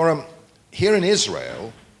 Yoram, here in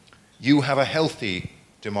Israel, you have a healthy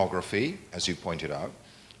demography, as you pointed out,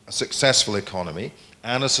 a successful economy,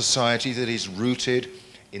 and a society that is rooted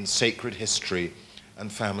in sacred history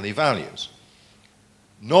and family values.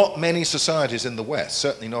 Not many societies in the West,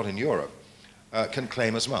 certainly not in Europe, can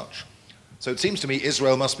claim as much. So it seems to me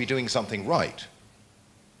Israel must be doing something right.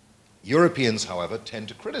 Europeans, however, tend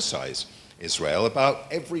to criticize Israel about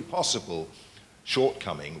every possible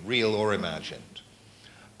shortcoming, real or imagined.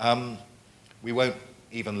 We won't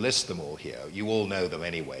even list them all here. You all know them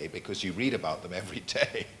anyway, because you read about them every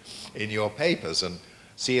day in your papers and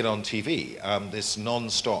see it on TV, this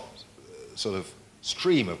non-stop sort of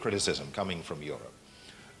stream of criticism coming from Europe.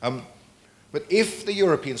 But if the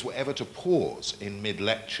Europeans were ever to pause in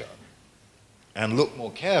mid-lecture and look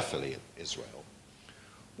more carefully at Israel,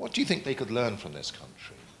 what do you think they could learn from this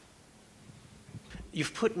country?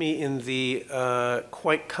 You've put me in the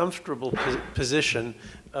quite comfortable position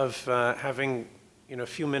of having, a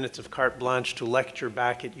few minutes of carte blanche to lecture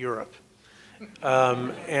back at Europe. We'd all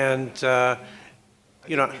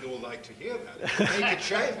like to hear that. It would make a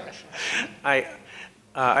change.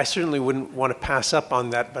 I certainly wouldn't want to pass up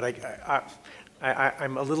on that, but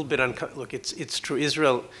I'm a little bit uncomfortable. Look, it's true.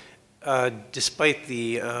 Israel, despite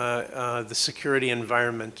the security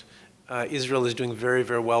environment, Israel is doing very,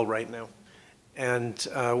 very well right now. And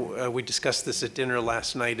we discussed this at dinner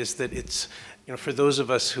last night, is that it's, for those of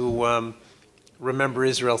us who remember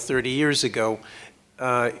Israel 30 years ago,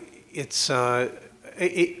 it's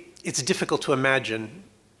difficult to imagine,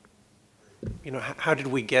 how did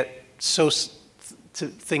we get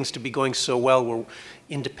things to be going so well? We're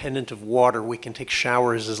independent of water. We can take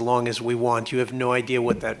showers as long as we want. You have no idea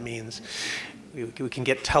what that means. We can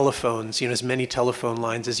get telephones, as many telephone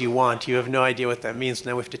lines as you want. You have no idea what that means.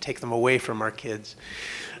 Now we have to take them away from our kids.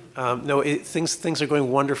 Things are going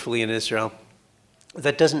wonderfully in Israel.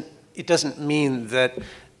 It doesn't mean that,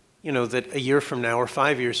 that a year from now or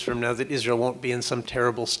 5 years from now that Israel won't be in some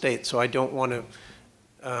terrible state. So I don't want to,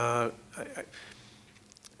 I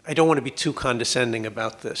don't want to be too condescending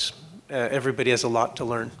about this. Everybody has a lot to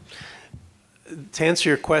learn. To answer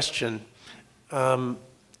your question,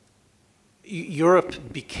 Europe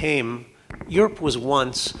was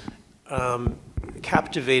once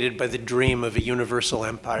captivated by the dream of a universal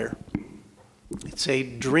empire. It's a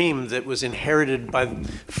dream that was inherited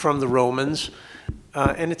from the Romans,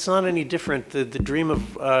 and it's not any different. The dream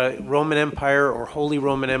of Roman Empire or Holy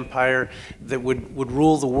Roman Empire that would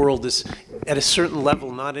rule the world is, at a certain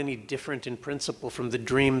level, not any different in principle from the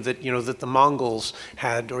dream that, that the Mongols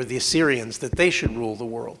had or the Assyrians, that they should rule the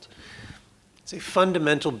world. It's a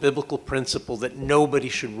fundamental biblical principle that nobody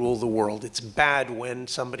should rule the world. It's bad when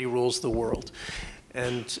somebody rules the world.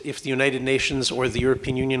 And if the United Nations or the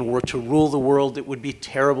European Union were to rule the world, it would be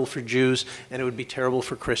terrible for Jews, and it would be terrible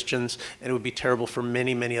for Christians, and it would be terrible for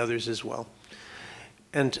many, many others as well.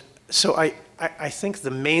 And so I think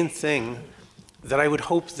the main thing that I would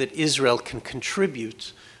hope that Israel can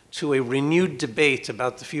contribute to a renewed debate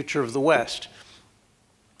about the future of the West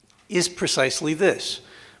is precisely this.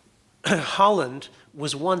 Holland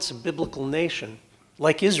was once a biblical nation,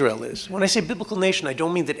 like Israel is. When I say biblical nation, I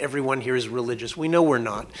don't mean that everyone here is religious. We know we're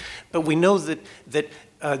not. But we know that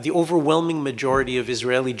the overwhelming majority of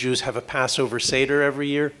Israeli Jews have a Passover Seder every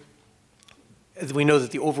year. We know that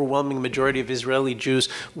the overwhelming majority of Israeli Jews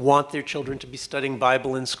want their children to be studying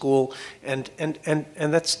Bible in school. And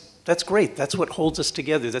that's great. That's what holds us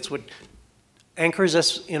together. That's what anchors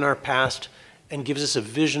us in our past and gives us a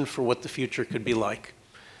vision for what the future could be like.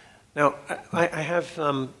 Now, I have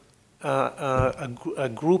a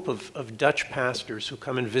group of Dutch pastors who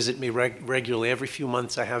come and visit me regularly. Every few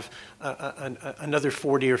months I have another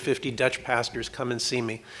 40 or 50 Dutch pastors come and see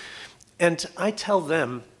me. And I tell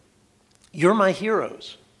them, you're my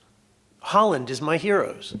heroes. Holland is my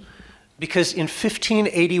heroes. Because in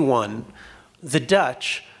 1581, the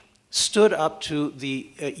Dutch stood up to the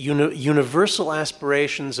universal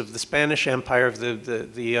aspirations of the Spanish Empire, of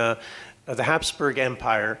the Habsburg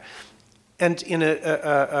Empire, and in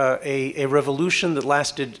a revolution that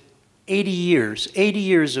lasted 80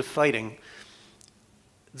 years of fighting,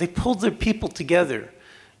 they pulled their people together.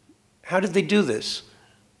 How did they do this?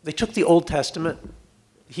 They took the Old Testament,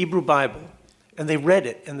 the Hebrew Bible, and they read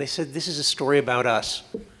it, and they said, this is a story about us.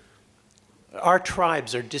 Our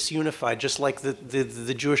tribes are disunified, just like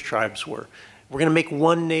the Jewish tribes were. We're going to make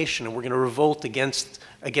one nation, and we're going to revolt against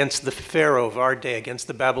the Pharaoh of our day, against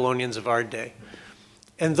the Babylonians of our day.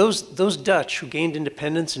 And those Dutch who gained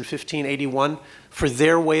independence in 1581, for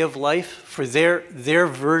their way of life, for their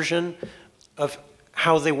version of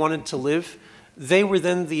how they wanted to live, they were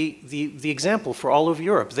then the example for all of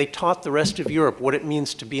Europe. They taught the rest of Europe what it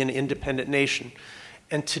means to be an independent nation.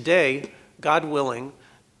 And today, God willing,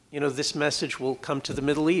 this message will come to the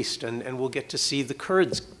Middle East, and we'll get to see the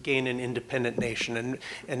Kurds gain an independent nation,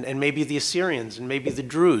 and maybe the Assyrians, and maybe the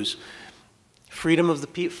Druze. Freedom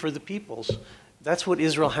for the peoples. That's what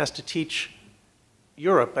Israel has to teach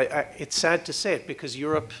Europe. It's sad to say it, because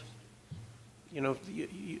Europe,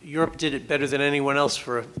 Europe did it better than anyone else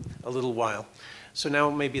for a little while. So now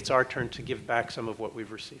maybe it's our turn to give back some of what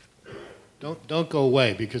we've received. Don't go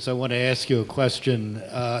away, because I want to ask you a question.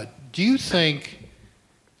 Do you think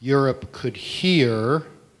Europe could hear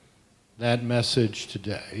that message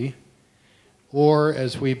today, or,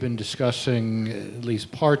 as we've been discussing at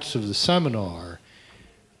least parts of the seminar,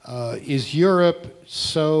 is Europe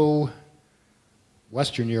so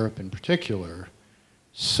Western Europe in particular,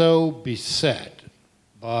 so beset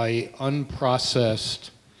by unprocessed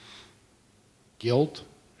guilt,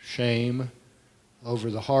 shame over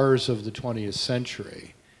the horrors of the 20th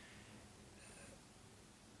century,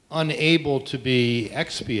 unable to be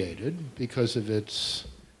expiated because of its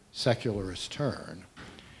secularist turn,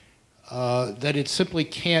 that it simply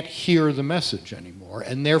can't hear the message anymore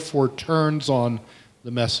and therefore turns on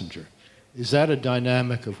the messenger. Is that a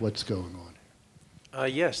dynamic of what's going on?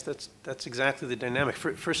 Yes, that's exactly the dynamic.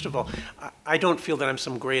 First of all, I don't feel that I'm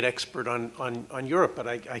some great expert on Europe, but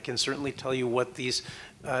I can certainly tell you what these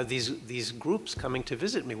groups coming to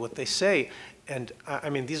visit me, what they say. And I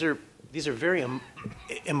mean, these are very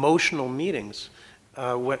emotional meetings.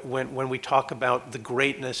 When we talk about the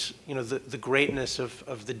greatness, you know, the greatness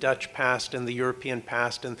of the Dutch past and the European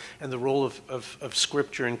past, and the role of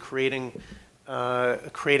Scripture in creating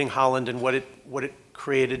Holland and what it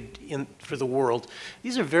created for the world.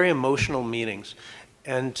 These are very emotional meetings,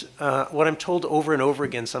 and what I'm told over and over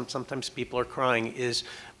again, sometimes people are crying, is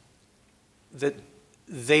that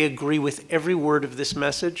they agree with every word of this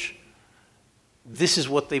message. This is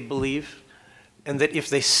what they believe. And that if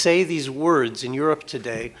they say these words in Europe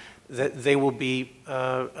today, that they will be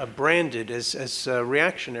branded as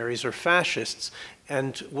reactionaries or fascists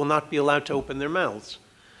and will not be allowed to open their mouths.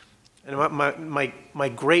 And my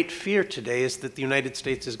great fear today is that the United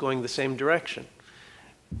States is going the same direction.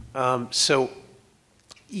 So,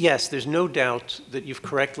 yes, there's no doubt that you've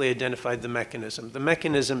correctly identified the mechanism. The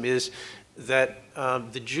mechanism is that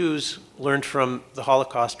the Jews learned from the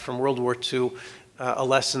Holocaust, from World War II, a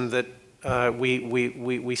lesson that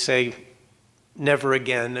we say never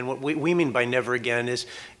again. And what we mean by never again is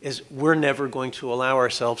we're never going to allow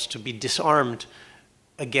ourselves to be disarmed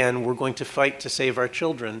again. We're going to fight to save our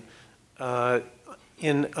children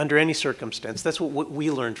under any circumstance. That's what we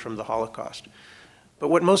learned from the Holocaust. But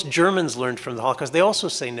what most Germans learned from the Holocaust, they also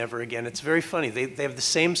say never again. It's very funny. They have the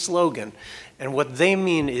same slogan. And what they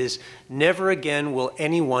mean is never again will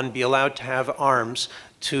anyone be allowed to have arms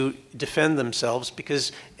to defend themselves,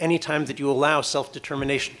 because any time that you allow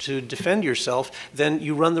self-determination to defend yourself, then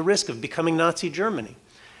you run the risk of becoming Nazi Germany.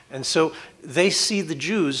 And so they see the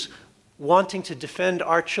Jews wanting to defend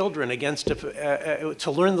our children against,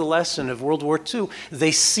 to learn the lesson of World War II.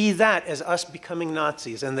 They see that as us becoming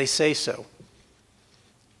Nazis, and they say so.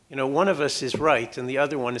 You know, one of us is right, and the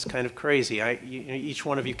other one is kind of crazy. Each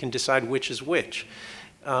one of you can decide which is which.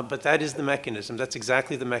 But that is the mechanism. That's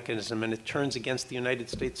exactly the mechanism, and it turns against the United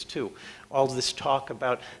States too. All this talk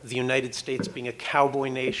about the United States being a cowboy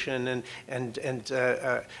nation and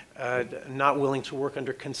not willing to work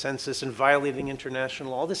under consensus and violating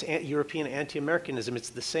international law, all this European anti-Americanism, it's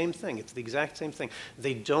the same thing. It's the exact same thing.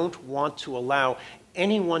 They don't want to allow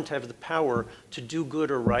anyone to have the power to do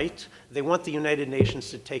good or right. They want the United Nations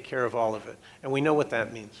to take care of all of it, and we know what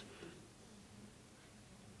that means.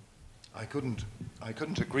 I couldn't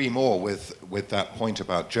agree more with that point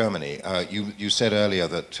about Germany. You said earlier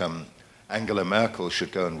that Angela Merkel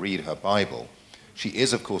should go and read her Bible. She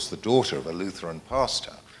is, of course, the daughter of a Lutheran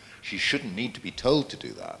pastor. She shouldn't need to be told to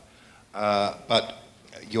do that. But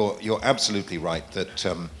you're absolutely right that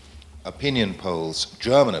opinion polls,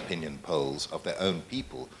 German opinion polls of their own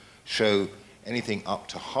people, show anything up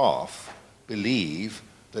to half believe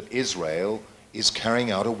that Israel is carrying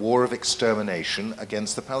out a war of extermination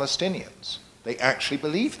against the Palestinians. They actually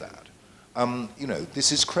believe that. You know,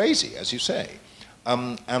 this is crazy, as you say.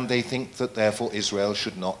 And they think that, therefore, Israel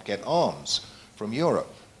should not get arms from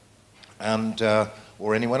Europe and,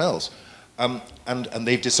 or anyone else. And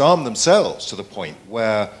they've disarmed themselves to the point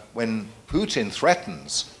where when Putin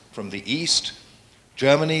threatens from the east,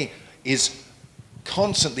 Germany is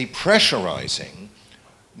constantly pressurizing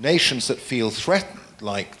nations that feel threatened,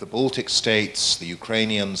 like the Baltic states, the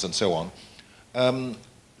Ukrainians, and so on,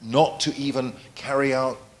 not to even carry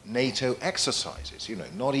out NATO exercises, you know,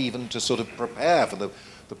 not even to sort of prepare for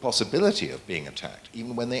the possibility of being attacked,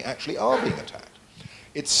 even when they actually are being attacked.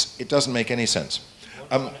 It doesn't make any sense.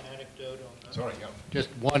 One anecdote on that. Sorry, yeah. Just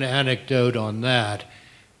one anecdote on that.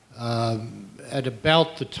 At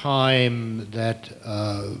about the time that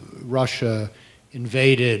Russia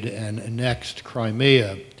invaded and annexed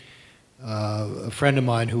Crimea, a friend of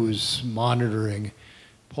mine who was monitoring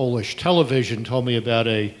Polish television told me about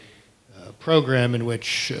a program in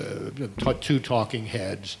which two talking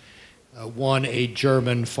heads, one a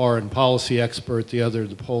German foreign policy expert, the other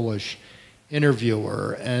the Polish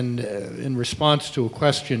interviewer. And in response to a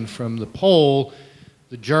question from the Pole,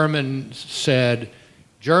 the German said,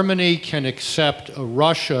 Germany can accept a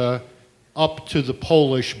Russia up to the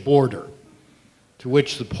Polish border, to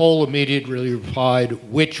which the Pole immediately replied,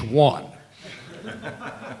 which one?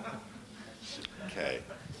 Okay.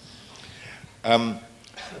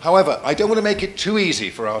 However, I don't want to make it too easy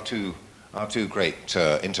for our two great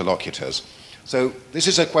interlocutors. So this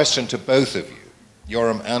is a question to both of you,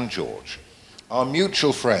 Yoram and George. Our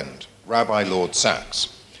mutual friend, Rabbi Lord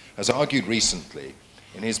Sachs, has argued recently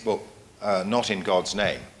in his book, Not in God's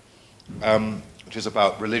Name, which is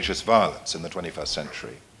about religious violence in the 21st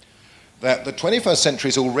century, that the 21st century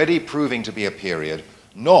is already proving to be a period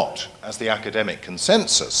not, as the academic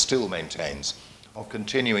consensus still maintains, of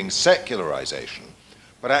continuing secularization,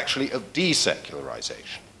 but actually of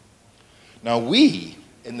desecularization. Now we,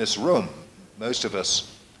 in this room, most of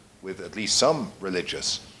us with at least some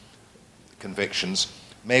religious convictions,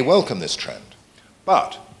 may welcome this trend.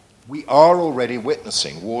 But we are already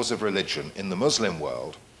witnessing wars of religion in the Muslim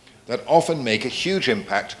world that often make a huge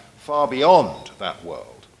impact far beyond that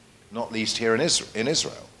world, not least here in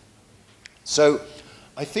Israel. So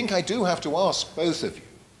I think I do have to ask both of you,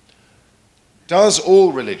 does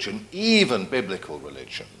all religion, even biblical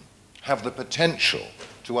religion, have the potential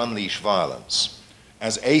to unleash violence,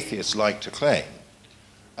 as atheists like to claim?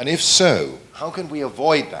 And if so, how can we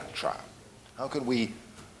avoid that trap? How can we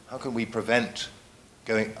prevent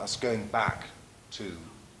us going back to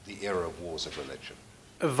the era of wars of religion?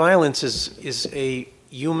 Violence is a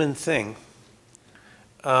human thing.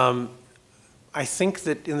 I think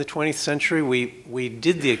that in the 20th century we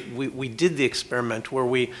did the experiment where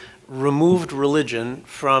we removed religion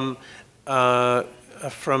from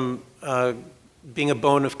being a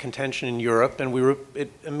bone of contention in Europe, and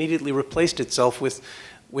it immediately replaced itself with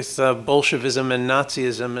Bolshevism and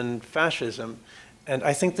Nazism and fascism. And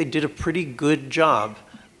I think they did a pretty good job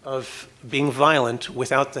of being violent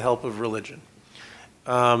without the help of religion.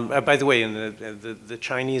 By the way, and the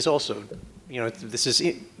Chinese also, this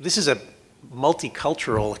is a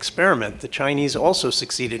multicultural experiment. The Chinese also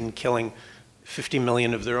succeeded in killing 50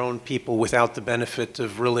 million of their own people without the benefit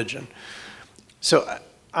of religion. So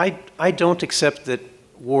I don't accept that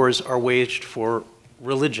wars are waged for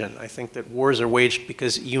religion. I think that wars are waged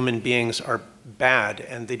because human beings are bad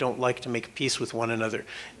and they don't like to make peace with one another.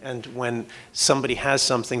 And when somebody has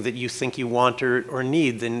something that you think you want or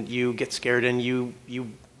need, then you get scared and you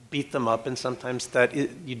beat them up, and sometimes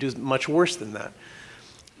you do much worse than that.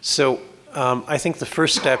 So I think the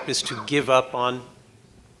first step is to give up on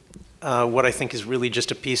what I think is really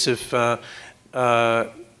just a piece of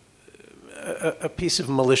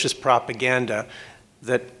malicious propaganda,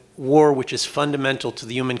 that war, which is fundamental to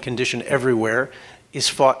the human condition everywhere, is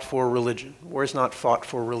fought for religion. War is not fought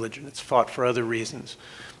for religion. It's fought for other reasons.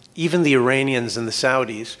 Even the Iranians and the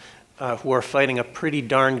Saudis, who are fighting a pretty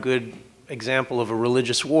darn good example of a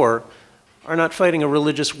religious war, are not fighting a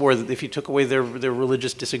religious war that if you took away their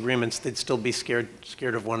religious disagreements, they'd still be scared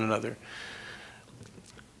of one another.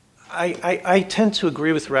 I tend to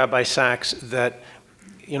agree with Rabbi Sachs that,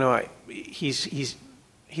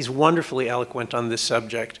 he's wonderfully eloquent on this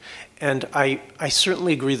subject, and I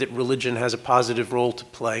certainly agree that religion has a positive role to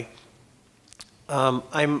play.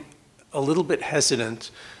 I'm a little bit hesitant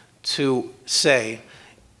to say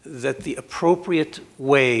that the appropriate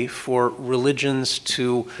way for religions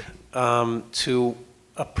to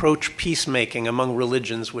approach peacemaking among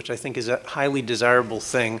religions, which I think is a highly desirable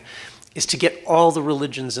thing, is to get all the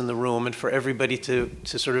religions in the room and for everybody to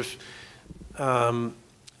sort of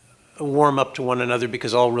warm up to one another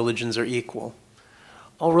because all religions are equal.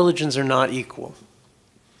 All religions are not equal.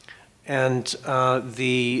 And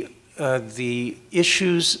the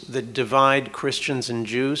issues that divide Christians and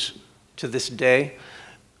Jews to this day,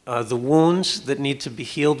 the wounds that need to be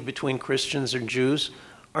healed between Christians and Jews,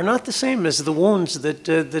 are not the same as the wounds that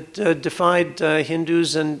divide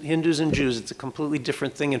Hindus and Jews. It's a completely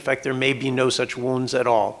different thing. In fact, there may be no such wounds at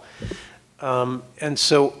all. And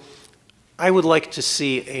so I would like to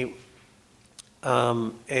see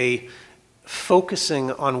a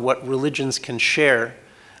focusing on what religions can share,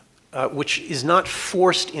 which is not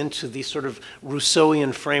forced into the sort of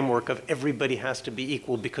Rousseauian framework of everybody has to be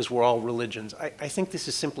equal because we're all religions. I think this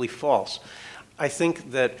is simply false. I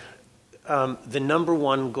think that the number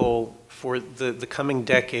one goal for the coming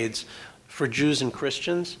decades for Jews and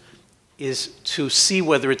Christians is to see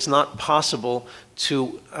whether it's not possible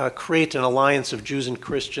to create an alliance of Jews and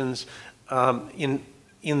Christians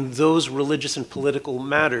in those religious and political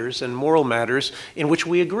matters and moral matters in which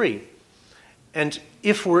we agree. And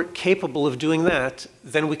if we're capable of doing that,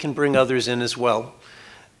 then we can bring others in as well.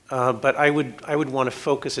 But I would want to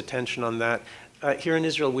focus attention on that. Here in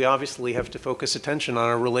Israel, we obviously have to focus attention on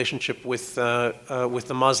our relationship with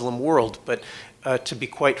the Muslim world. But to be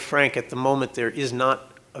quite frank, at the moment, there is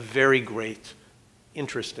not a very great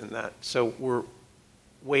interest in that. So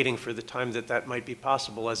waiting for the time that that might be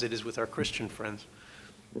possible, as it is with our Christian friends.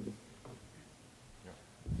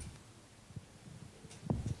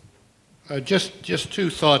 Just two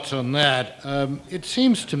thoughts on that. It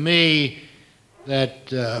seems to me that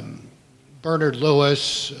Bernard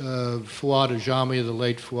Lewis, Fouad Ajami, the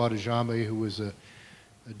late Fouad Ajami, who was a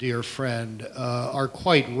dear friend, are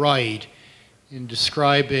quite right in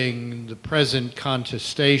describing the present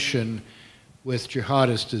contestation with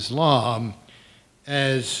jihadist Islam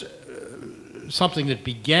as something that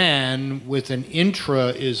began with an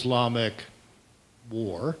intra-Islamic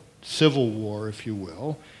war, civil war, if you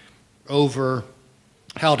will, over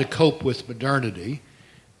how to cope with modernity,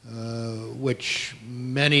 which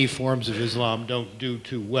many forms of Islam don't do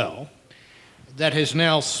too well, that has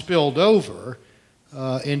now spilled over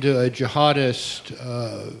into a jihadist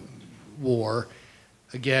war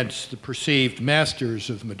against the perceived masters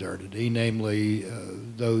of modernity, namely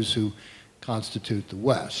those who constitute the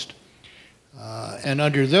West. And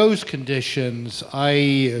under those conditions, I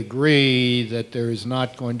agree that there is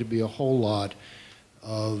not going to be a whole lot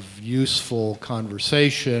of useful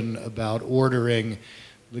conversation about ordering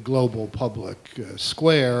the global public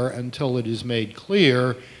square until it is made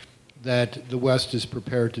clear that the West is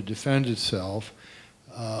prepared to defend itself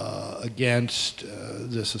against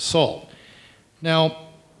this assault. Now,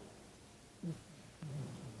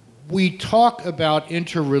 we talk about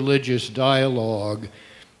interreligious dialogue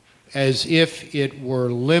as if it were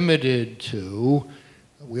limited to,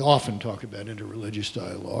 we often talk about interreligious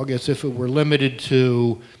dialogue, as if it were limited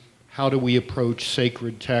to how do we approach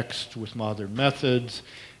sacred text with modern methods,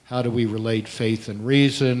 how do we relate faith and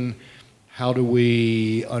reason, how do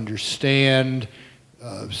we understand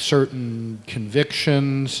certain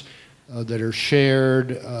convictions that are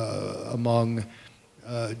shared among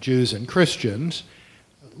Jews and Christians.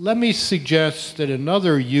 Let me suggest that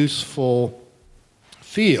another useful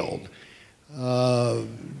field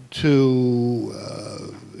to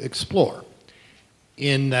explore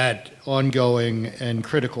in that ongoing and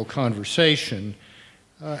critical conversation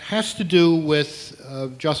has to do with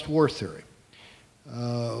just war theory,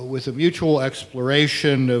 with a mutual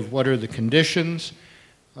exploration of what are the conditions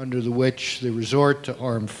under which the resort to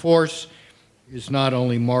armed force is not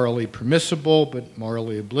only morally permissible but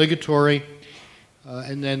morally obligatory,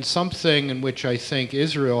 and then something in which I think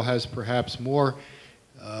Israel has perhaps more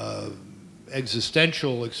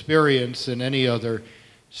existential experience than any other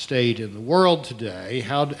state in the world today.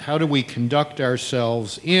 How do we conduct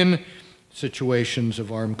ourselves in situations of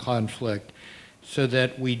armed conflict so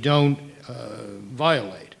that we don't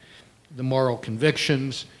violate the moral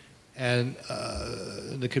convictions and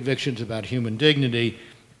the convictions about human dignity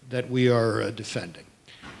that we are defending?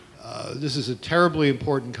 This is a terribly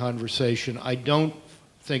important conversation. I don't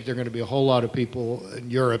think there are going to be a whole lot of people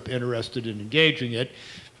in Europe interested in engaging it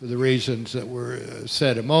for the reasons that were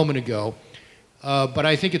said a moment ago. But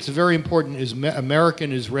I think it's a very important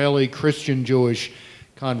American, Israeli, Christian, Jewish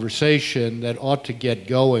conversation that ought to get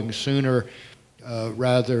going sooner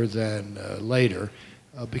rather than later,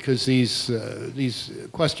 because these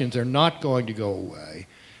questions are not going to go away.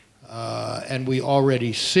 And we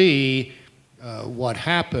already see what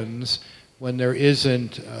happens when there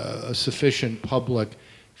isn't a sufficient public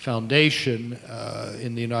foundation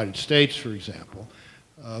in the United States, for example,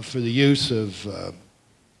 for the use of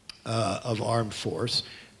armed force.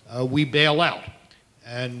 We bail out.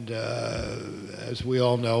 And as we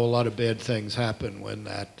all know, a lot of bad things happen when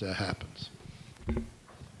that happens.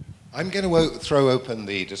 I'm going to throw open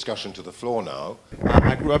the discussion to the floor now.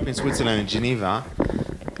 I grew up in Switzerland, in Geneva,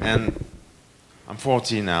 and I'm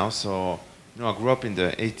 40 now, so I grew up in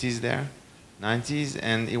the 80s there, 90s,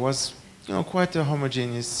 and it was quite a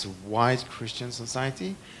homogeneous white Christian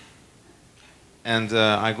society. And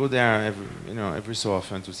I go there every so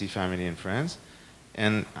often to see family and friends,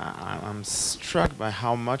 and I'm struck by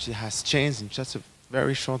how much it has changed in just a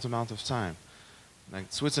very short amount of time. Like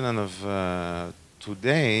Switzerland of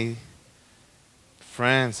today,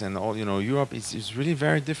 France and all, Europe is really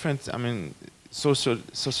very different. I mean,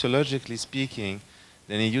 sociologically speaking,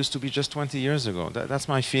 than it used to be just 20 years ago. That's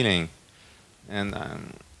my feeling. And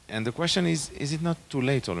the question is it not too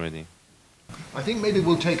late already? I think maybe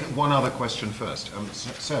we'll take one other question first.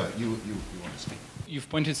 Sir, you want to speak? You've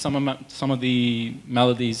pointed some of the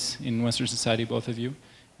maladies in Western society, both of you,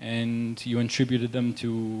 and you attributed them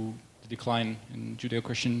to the decline in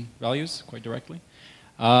Judeo-Christian values quite directly.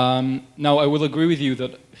 Now, I will agree with you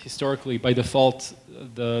that historically, by default,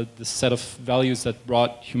 the set of values that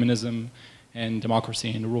brought humanism and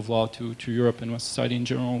democracy and the rule of law to Europe and West society in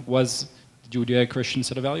general was the Judeo-Christian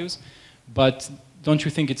set of values. But don't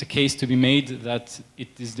you think it's a case to be made that it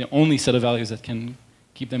is the only set of values that can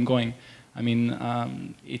keep them going. I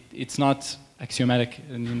mean, it's not axiomatic,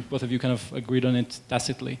 and both of you kind of agreed on it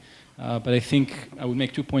tacitly. But I think I would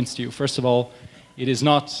make 2 points to you. First of all, it is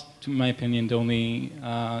not, to my opinion, the only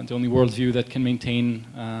worldview that can maintain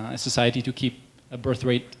a society to keep a birth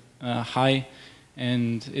rate high,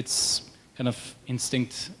 and its kind of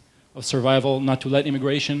instinct of survival not to let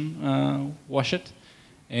immigration wash it.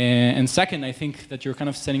 And second, I think that you're kind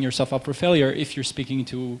of setting yourself up for failure if you're speaking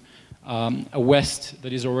to a West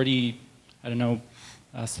that is already, I don't know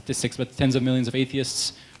statistics, but tens of millions of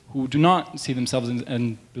atheists who do not see themselves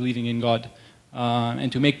in believing in God,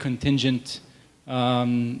 and to make contingent,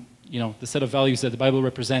 the set of values that the Bible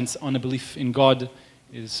represents on a belief in God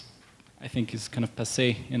is, I think, is kind of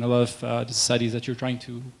passé in a lot of the societies that you're trying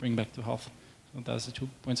to bring back to health. So that's the 2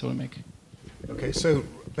 points I would make. Okay, so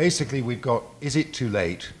basically we've got, is it too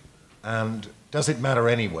late? And does it matter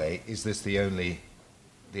anyway? Is this the only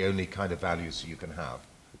kind of values you can have?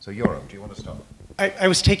 So Yoram, do you want to start? I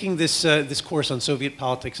was taking this course on Soviet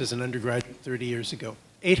politics as an undergraduate 30 years ago.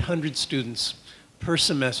 800 students per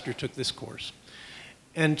semester took this course.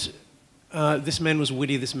 And this man was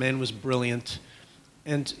witty, this man was brilliant.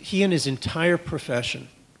 And he and his entire profession,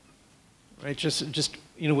 right,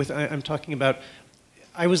 I'm talking about,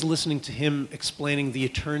 I was listening to him explaining the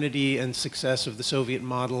eternity and success of the Soviet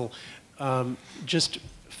model just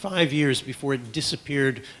 5 years before it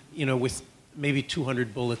disappeared, with maybe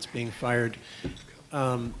 200 bullets being fired,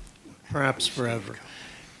 perhaps forever.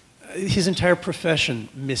 His entire profession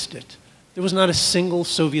missed it. There was not a single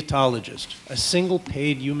Sovietologist, a single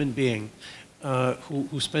paid human being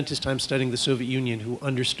who spent his time studying the Soviet Union who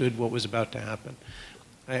understood what was about to happen.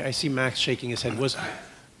 I see Max shaking his head.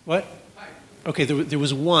 What? Okay, there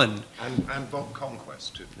was one. And Bob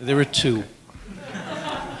Conquest, too. There were two.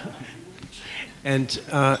 And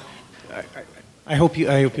I hope you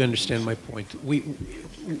understand my point.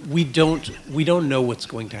 We don't know what's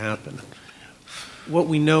going to happen. What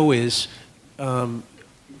we know is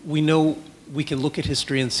we know we can look at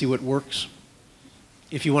history and see what works.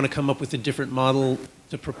 If you want to come up with a different model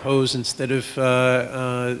to propose instead of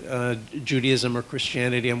Judaism or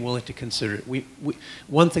Christianity, I'm willing to consider it.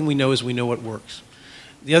 One thing we know is we know what works.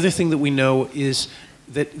 The other thing that we know is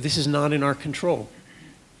that this is not in our control.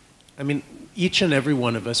 I mean, each and every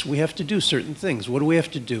one of us, we have to do certain things. What do we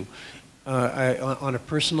have to do? On a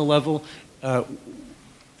personal level,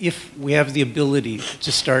 if we have the ability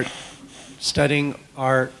to start studying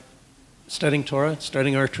Torah,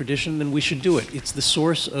 studying our tradition, then we should do it. It's the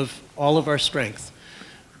source of all of our strength.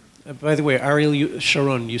 By the way, Ariel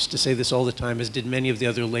Sharon used to say this all the time, as did many of the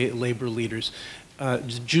other labor leaders.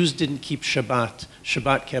 Jews didn't keep Shabbat.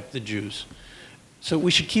 Shabbat kept the Jews. So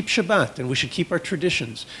we should keep Shabbat, and we should keep our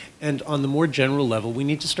traditions. And on the more general level, we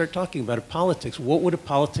need to start talking about politics. What would a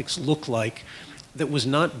politics look like that was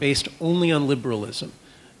not based only on liberalism?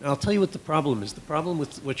 And I'll tell you what the problem is. The problem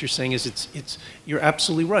with what you're saying is you're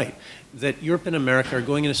absolutely right, that Europe and America are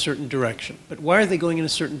going in a certain direction. But why are they going in a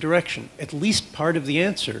certain direction? At least part of the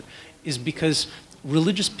answer is because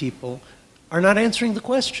religious people are not answering the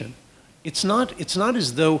question. It's not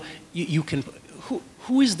as though you can...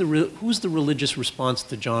 Who's the religious response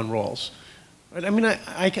to John Rawls? Right? I mean,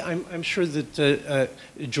 I'm sure that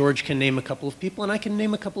George can name a couple of people, and I can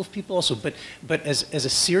name a couple of people also. But as a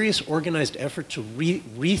serious, organized effort to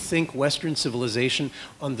rethink Western civilization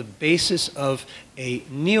on the basis of a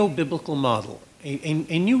neo-biblical model, a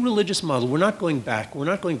new religious model, we're not going back. We're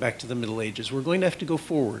not going back to the Middle Ages. We're going to have to go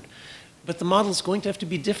forward. But the model is going to have to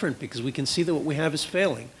be different because we can see that what we have is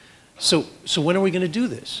failing. So when are we going to do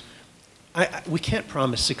this? We can't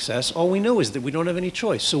promise success. All we know is that we don't have any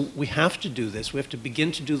choice. So we have to do this. We have to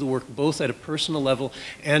begin to do the work both at a personal level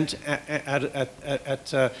and at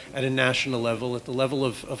a national level, at the level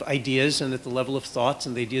of ideas and at the level of thoughts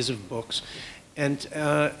and the ideas of books. And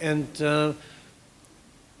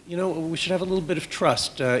we should have a little bit of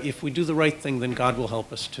trust. If we do the right thing, then God will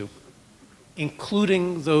help us too,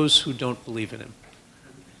 including those who don't believe in him.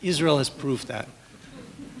 Israel has proved that.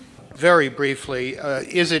 Very briefly,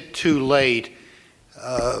 is it too late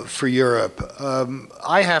for Europe?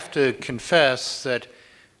 I have to confess that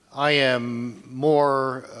I am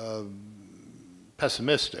more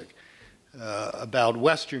pessimistic about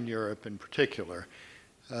Western Europe in particular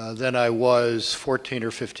than I was 14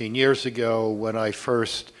 or 15 years ago when I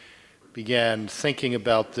first began thinking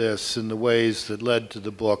about this in the ways that led to the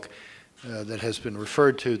book that has been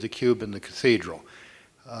referred to, The Cube and the Cathedral.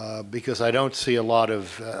 Because I don't see a lot of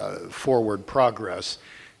forward progress,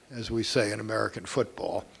 as we say in American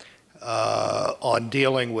football, on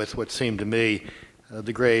dealing with what seemed to me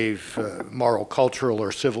the grave moral, cultural,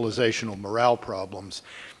 or civilizational morale problems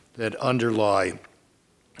that underlie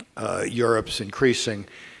Europe's increasing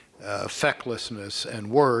fecklessness and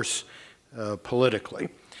worse politically.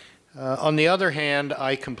 On the other hand,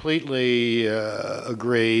 I completely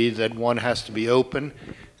agree that one has to be open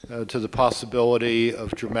to the possibility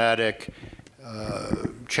of dramatic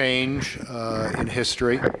change in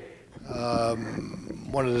history.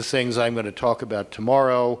 One of the things I'm going to talk about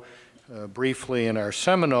tomorrow briefly in our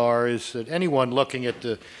seminar is that anyone looking at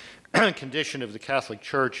the condition of the Catholic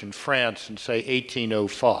Church in France in, say,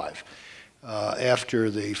 1805, after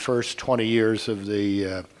the first 20 years of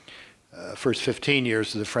the first 15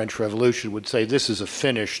 years of the French Revolution would say this is a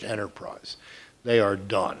finished enterprise. They are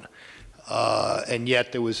done. And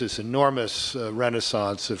yet there was this enormous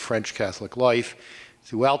renaissance of French Catholic life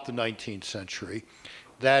throughout the 19th century,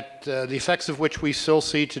 that the effects of which we still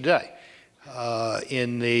see today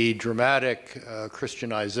in the dramatic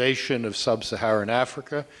Christianization of sub-Saharan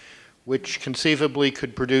Africa, which conceivably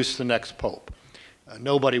could produce the next pope.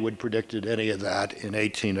 Nobody would have predicted any of that in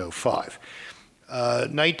 1805.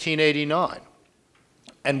 1989,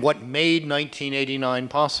 and what made 1989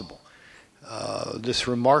 possible. This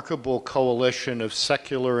remarkable coalition of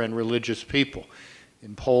secular and religious people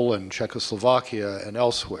in Poland, Czechoslovakia, and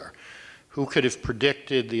elsewhere. Who could have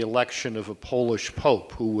predicted the election of a Polish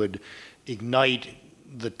pope who would ignite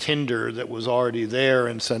the tinder that was already there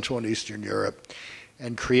in Central and Eastern Europe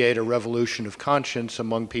and create a revolution of conscience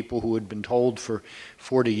among people who had been told for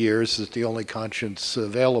 40 years that the only conscience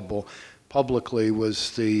available publicly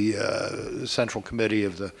was the Central Committee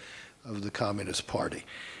of the Communist Party.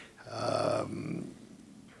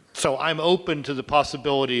 So I'm open to the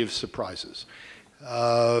possibility of surprises.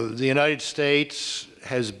 The United States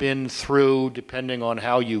has been through, depending on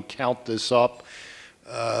how you count this up,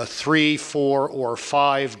 3, 4, or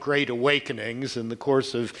 5 great awakenings in the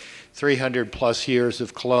course of 300 plus years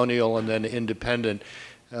of colonial and then independent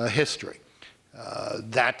history.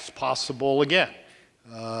 That's possible again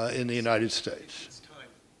in the United States.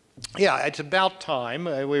 Yeah, it's about time.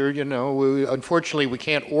 Unfortunately, we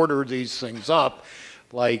can't order these things up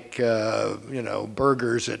like,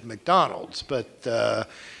 burgers at McDonald's. But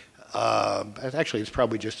actually, it's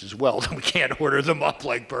probably just as well that we can't order them up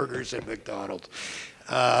like burgers at McDonald's.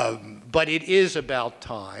 But it is about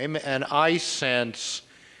time, and I sense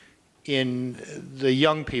in the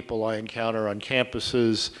young people I encounter on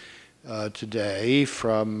campuses today,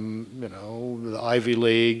 from the Ivy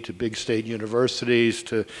League to big state universities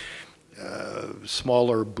to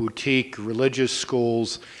smaller boutique religious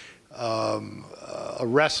schools, a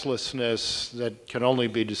restlessness that can only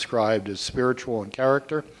be described as spiritual in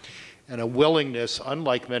character, and a willingness,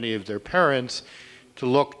 unlike many of their parents, to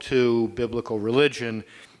look to biblical religion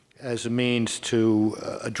as a means to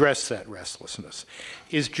address that restlessness.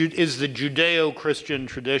 Is the Judeo-Christian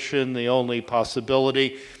tradition the only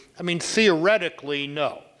possibility? I mean, theoretically,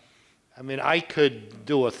 no. I mean, I could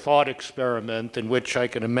do a thought experiment in which I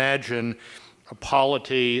can imagine a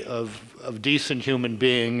polity of decent human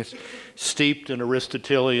beings steeped in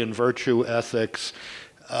Aristotelian virtue ethics,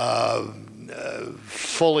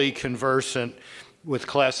 fully conversant with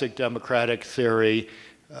classic democratic theory,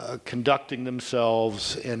 conducting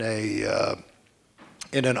themselves in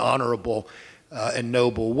an honorable and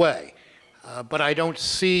noble way. But I don't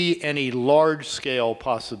see any large-scale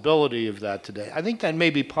possibility of that today. I think that may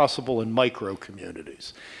be possible in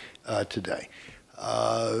micro-communities today.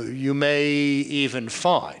 You may even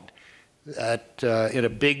find that in a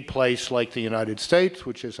big place like the United States,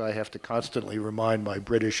 which, as I have to constantly remind my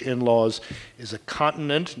British in-laws, is a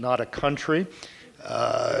continent, not a country.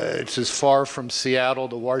 It's as far from Seattle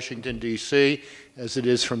to Washington, D.C. as it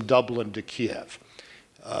is from Dublin to Kiev,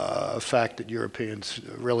 a fact that Europeans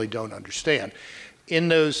really don't understand. In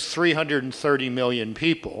those 330 million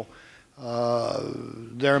people,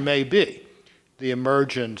 there may be the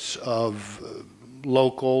emergence of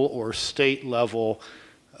local or state level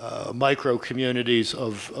micro-communities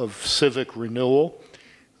of civic renewal.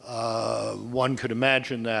 One could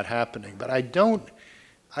imagine that happening, but I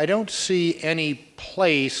don't see any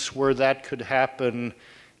place where that could happen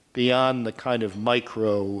beyond the kind of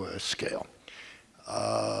micro scale.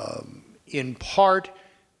 In part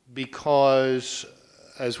because,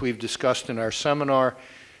 as we've discussed in our seminar,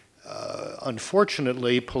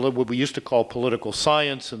 unfortunately, what we used to call political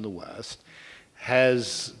science in the West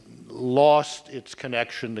has lost its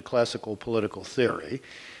connection to classical political theory.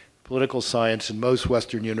 Political science in most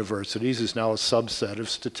Western universities is now a subset of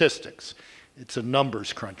statistics. It's a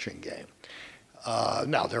numbers crunching game.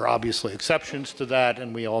 Now, there are obviously exceptions to that,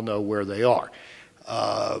 and we all know where they are.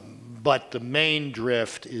 But the main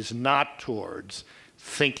drift is not towards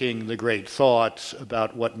thinking the great thoughts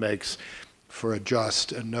about what makes for a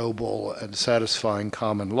just and noble and satisfying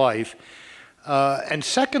common life. And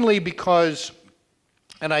secondly, because,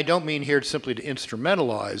 and I don't mean here simply to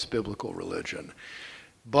instrumentalize biblical religion,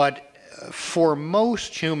 but for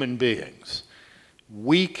most human beings,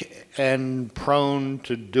 weak and prone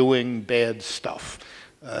to doing bad stuff,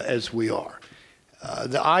 as we are,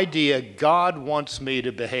 the idea God wants me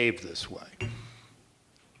to behave this way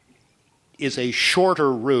is a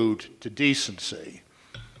shorter route to decency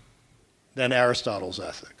than Aristotle's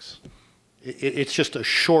ethics. It's just a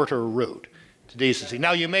shorter route to decency.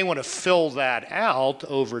 Now, you may want to fill that out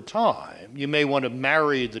over time. You may want to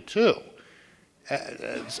marry the two,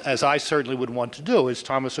 as I certainly would want to do, as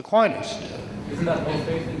Thomas Aquinas did. Isn't that no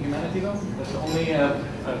faith in humanity, though? That only a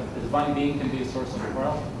divine being can be a source of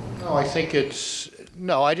morality? No, I think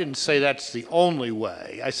no, I didn't say that's the only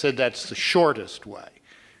way. I said that's the shortest way.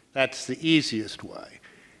 That's the easiest way.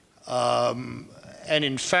 And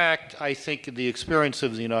in fact, I think the experience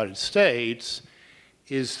of the United States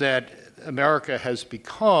is that America has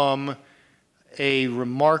become a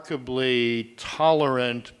remarkably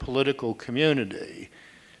tolerant political community,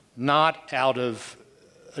 not out of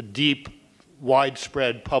a deep,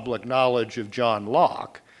 widespread public knowledge of John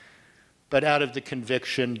Locke, but out of the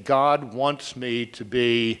conviction God wants me to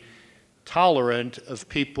be tolerant of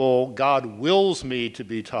people, God wills me to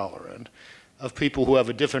be tolerant of people who have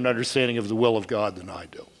a different understanding of the will of God than I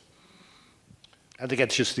do. I think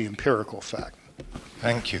that's just the empirical fact.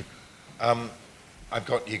 Thank you. I've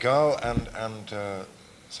got Yigal and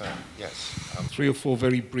so, yes. 3 or 4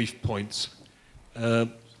 very brief points. There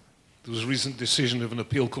was a recent decision of an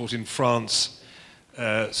appeal court in France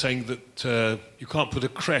saying that you can't put a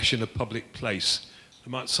creche in a public place. It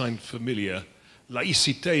might sound familiar.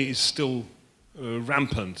 Laïcité is still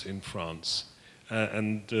rampant in France,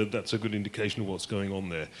 and that's a good indication of what's going on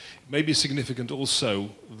there. It may be significant also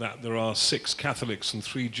that there are 6 Catholics and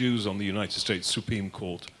 3 Jews on the United States Supreme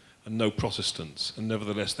Court and no Protestants, and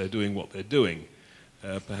nevertheless they're doing what they're doing.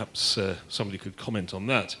 Perhaps somebody could comment on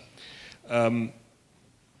that.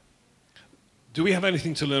 Do we have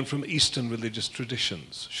anything to learn from Eastern religious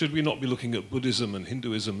traditions? Should we not be looking at Buddhism and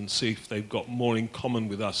Hinduism and see if they've got more in common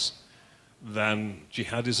with us than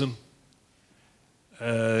jihadism?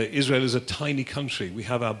 Israel is a tiny country. We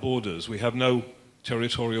have our borders. We have no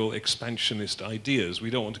territorial expansionist ideas. We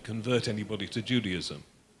don't want to convert anybody to Judaism.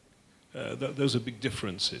 Those are big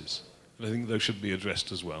differences, and I think those should be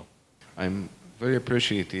addressed as well. I'm very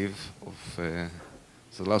appreciative of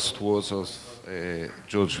the last words of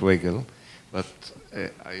George Weigel, but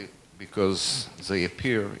because they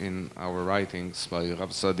appear in our writings by Rav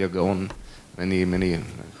Sadia Gaon many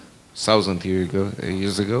thousand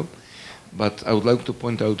years ago. But I would like to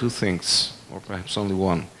point out 2 things, or perhaps only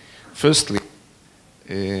one. Firstly,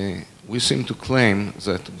 we seem to claim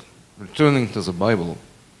that returning to the Bible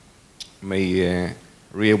may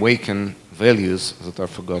reawaken values that are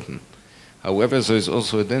forgotten. However, there is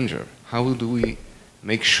also a danger. How do we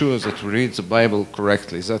make sure that we read the Bible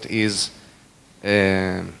correctly? That is,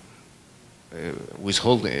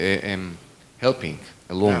 helping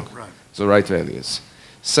along the right values.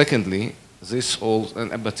 Secondly,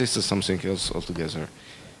 but this is something else altogether.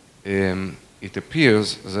 It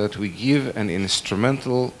appears that we give an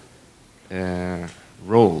instrumental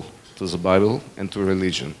role to the Bible and to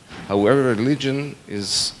religion. However, religion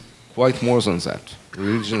is quite more than that.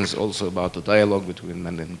 Religion is also about a dialogue between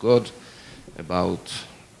man and God, about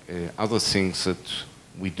other things that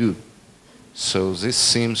we do. So this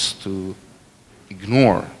seems to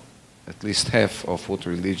ignore at least half of what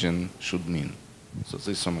religion should mean. So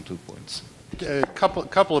these are my 2 points. A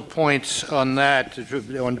couple of points on that,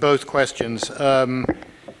 on both questions.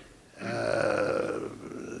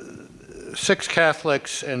 6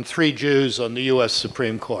 Catholics and 3 Jews on the U.S.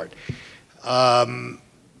 Supreme Court.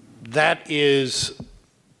 That is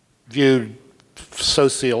viewed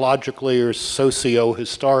sociologically or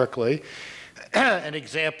socio-historically an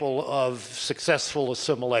example of successful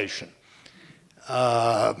assimilation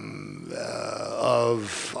of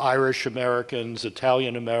Irish Americans,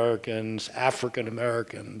 Italian Americans, African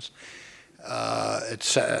Americans,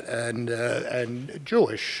 and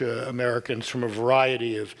Jewish Americans from a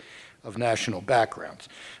variety of national backgrounds.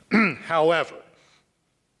 However,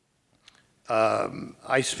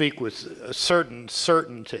 I speak with a certain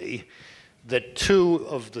certainty that 2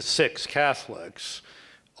 of the 6 Catholics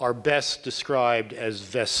are best described as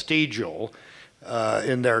vestigial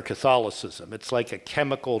in their Catholicism. It's like a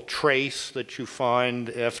chemical trace that you find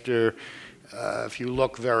after, if you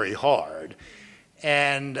look very hard.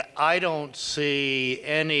 And I don't see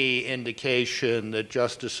any indication that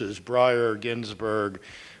Justices Breyer, Ginsburg,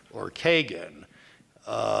 or Kagan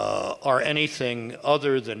are anything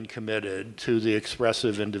other than committed to the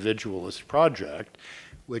expressive individualist project,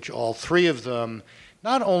 which all three of them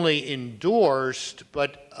not only endorsed,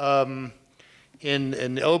 but in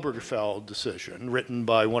the Obergefell decision, written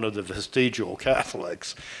by one of the vestigial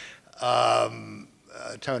Catholics,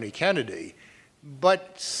 Tony Kennedy,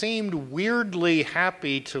 but seemed weirdly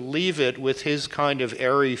happy to leave it with his kind of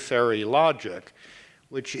airy-fairy logic,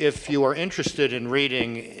 which, if you are interested in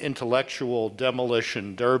reading intellectual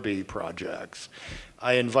demolition derby projects,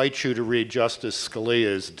 I invite you to read Justice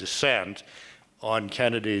Scalia's dissent on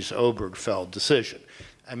Kennedy's Obergefell decision.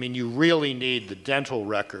 I mean, you really need the dental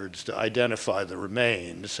records to identify the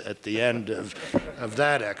remains at the end of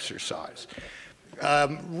that exercise.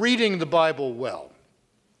 Reading the Bible well.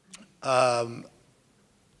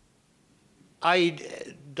 I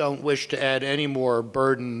don't wish to add any more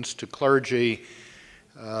burdens to clergy,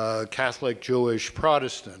 Catholic, Jewish,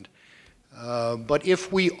 Protestant. But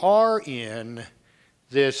if we are in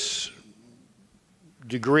this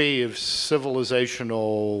degree of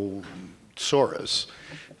civilizational sores,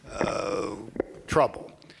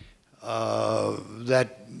 trouble,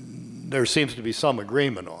 that there seems to be some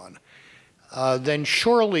agreement on, then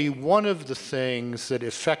surely one of the things that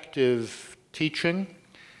effective teaching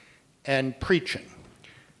and preaching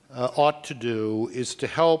ought to do is to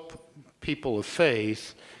help people of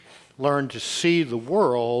faith learn to see the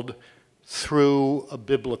world through a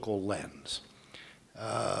biblical lens.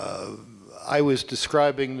 I was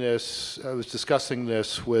discussing this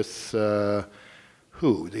with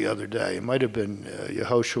who the other day? It might have been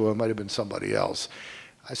Yehoshua, it might have been somebody else.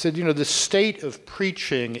 I said, you know, the state of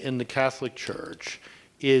preaching in the Catholic Church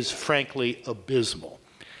is frankly abysmal.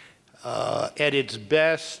 At its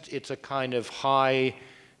best, it's a kind of high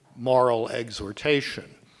moral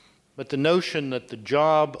exhortation. But the notion that the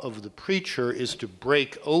job of the preacher is to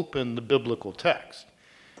break open the biblical text,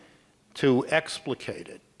 to explicate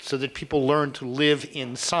it, so that people learn to live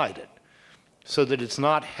inside it, so that it's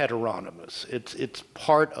not heteronymous. It's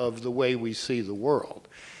part of the way we see the world.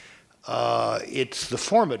 It's the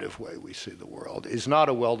formative way we see the world, is not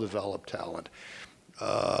a well-developed talent,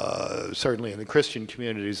 certainly in the Christian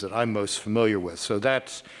communities that I'm most familiar with. So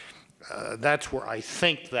that's where I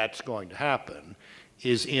think that's going to happen,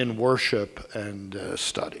 is in worship and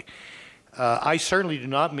study. I certainly do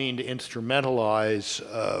not mean to instrumentalize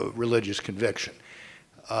religious conviction.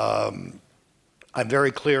 I'm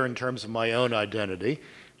very clear in terms of my own identity.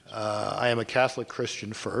 I am a Catholic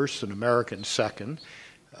Christian first, an American second,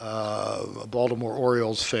 a Baltimore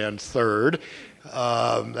Orioles fan third.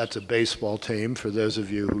 That's a baseball team, for those of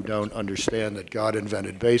you who don't understand that God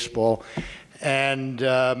invented baseball. And,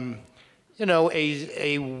 you know,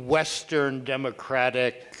 a Western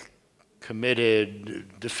democratic,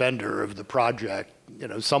 committed defender of the project, you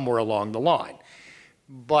know, somewhere along the line.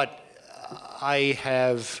 But I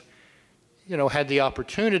have, you know, had the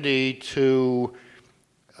opportunity to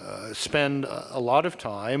spend a lot of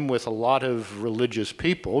time with a lot of religious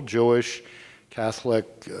people, Jewish,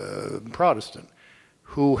 Catholic, Protestant,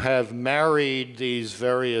 who have married these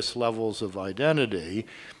various levels of identity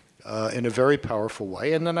in a very powerful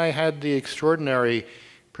way. And then I had the extraordinary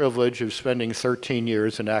privilege of spending 13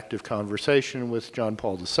 years in active conversation with John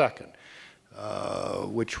Paul II,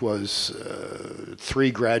 which was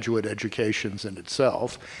 3 graduate educations in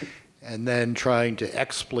itself, and then trying to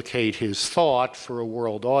explicate his thought for a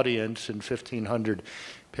world audience in 1,500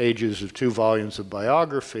 pages of 2 volumes of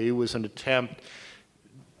biography was an attempt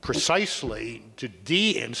precisely to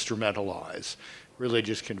de-instrumentalize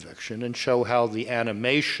religious conviction and show how the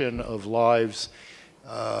animation of lives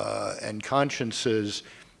and consciences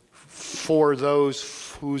for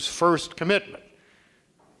those whose first commitment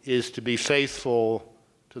is to be faithful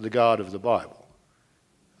to the God of the Bible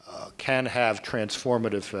can have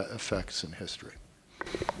transformative effects in history.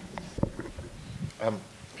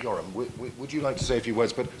 Yoram, would you like to say a few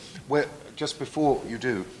words? But just before you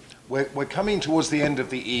do, we're coming towards the end of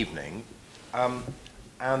the evening,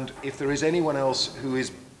 and if there is anyone else who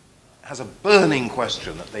has a burning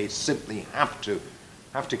question that they simply have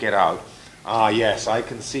to get out, yes, I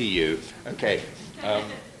can see you. Okay,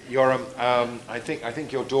 Yoram, I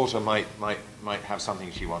think your daughter might have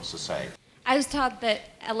something she wants to say. I was taught that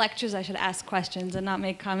at lectures I should ask questions and not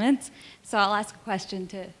make comments, so I'll ask a question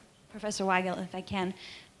to Professor Weigel if I can.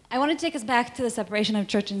 I want to take us back to the separation of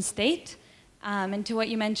church and state, and to what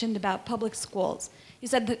you mentioned about public schools. You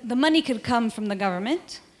said that the money could come from the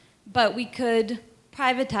government, but we could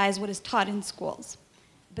privatize what is taught in schools.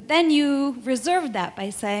 But then you reserved that by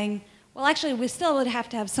saying, well, actually, we still would have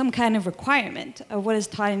to have some kind of requirement of what is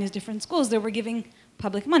taught in these different schools that we're giving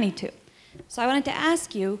public money to. So I wanted to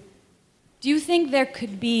ask you, do you think there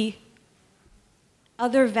could be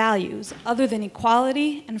other values other than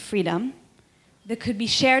equality and freedom that could be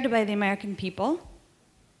shared by the American people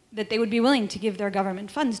that they would be willing to give their government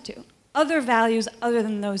funds to? Other values other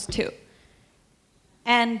than those two?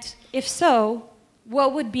 And if so,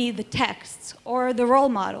 what would be the texts or the role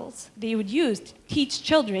models that you would use to teach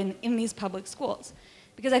children in these public schools?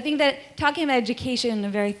 Because I think that talking about education in a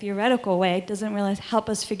very theoretical way doesn't really help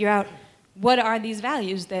us figure out what are these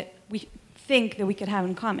values that we think that we could have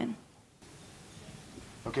in common.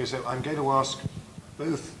 Okay, so I'm going to ask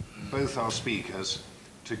both our speakers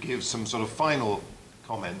to give some sort of final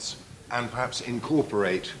comments and perhaps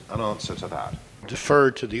incorporate an answer to that.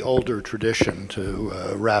 Defer to the older tradition to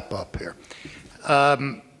wrap up here.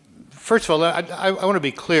 First of all, I want to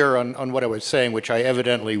be clear on what I was saying, which I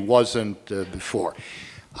evidently wasn't before.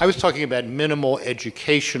 I was talking about minimal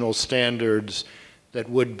educational standards that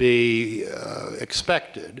would be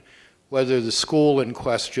expected, whether the school in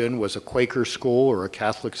question was a Quaker school or a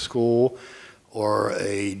Catholic school or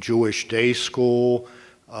a Jewish day school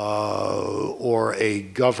or a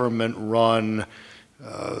government-run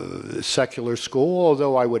secular school,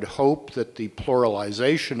 although I would hope that the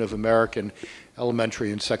pluralization of American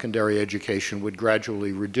elementary and secondary education would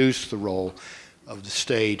gradually reduce the role of the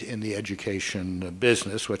state in the education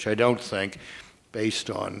business, which I don't think, based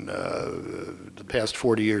on the past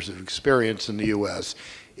 40 years of experience in the U.S.,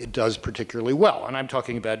 it does particularly well. And I'm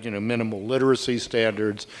talking about, minimal literacy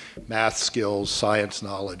standards, math skills, science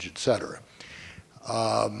knowledge, et cetera.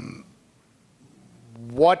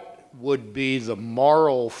 What would be the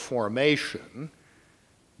moral formation,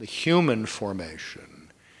 the human formation,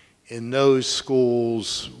 in those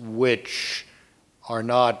schools which are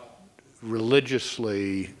not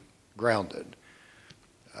religiously grounded?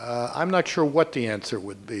 I'm not sure what the answer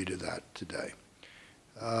would be to that today,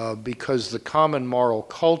 because the common moral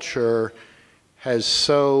culture has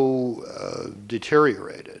so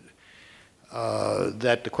deteriorated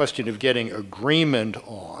that the question of getting agreement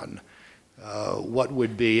on what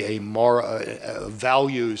would be a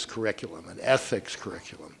values curriculum, an ethics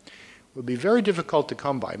curriculum, would be very difficult to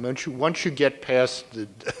come by. Once you get past the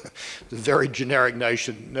very generic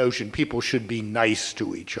notion people should be nice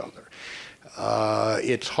to each other,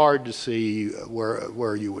 it's hard to see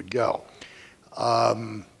where you would go.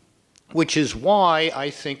 Which is why I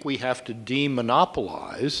think we have to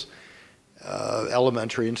demonopolize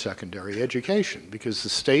elementary and secondary education, because the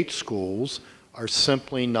state schools are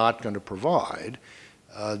simply not going to provide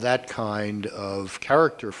that kind of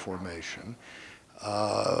character formation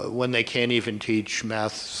when they can't even teach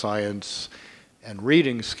math, science, and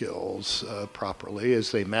reading skills properly,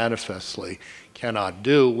 as they manifestly cannot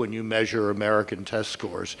do when you measure American test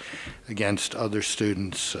scores against other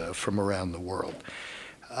students from around the world.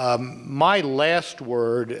 My last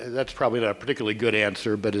word, that's probably not a particularly good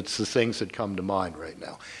answer, but it's the things that come to mind right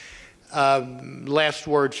now. Last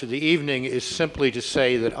word for the evening is simply to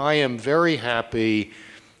say that I am very happy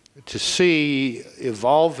to see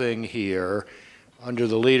evolving here under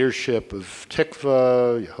the leadership of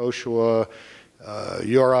Tikvah, Yehoshua,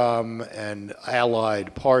 Yoram, and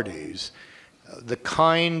allied parties, the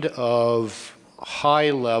kind of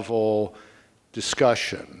high-level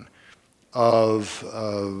discussion of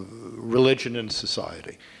religion and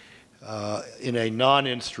society in a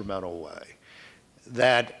non-instrumental way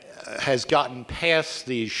that has gotten past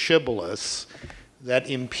these shibboleths that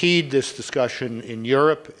impede this discussion in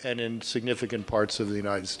Europe and in significant parts of the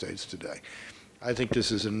United States today. I think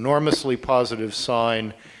this is an enormously positive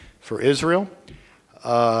sign for Israel.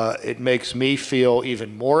 It makes me feel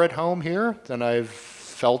even more at home here than I've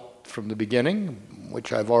felt from the beginning,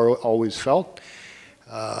 which I've always felt,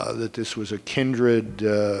 that this was a kindred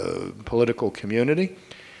political community.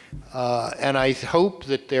 And I hope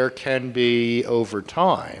that there can be, over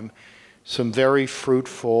time, some very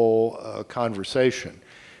fruitful conversation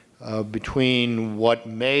between what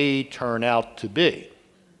may turn out to be,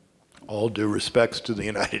 all due respects to the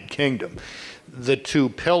United Kingdom, the two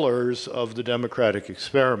pillars of the democratic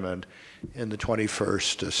experiment in the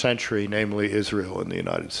 21st century, namely Israel and the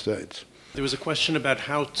United States. There was a question about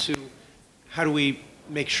how do we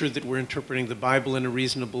make sure that we're interpreting the Bible in a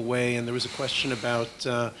reasonable way, and there was a question about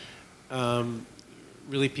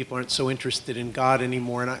really people aren't so interested in God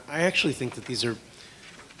anymore, and I actually think that these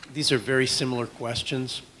are very similar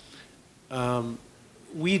questions.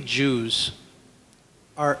 We Jews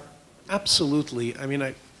are absolutely, I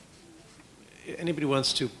mean, anybody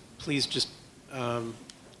wants to, please just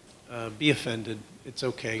be offended. It's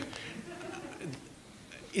okay.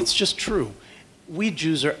 It's just true. We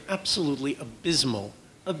Jews are absolutely abysmal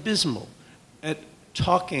at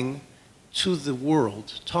talking to the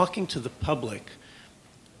world, talking to the public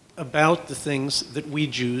about the things that we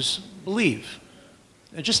Jews believe.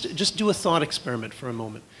 Now just do a thought experiment for a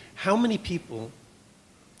moment. How many people,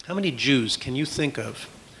 how many Jews can you think of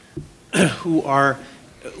who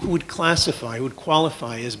would classify, who would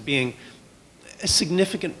qualify as being a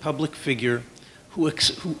significant public figure who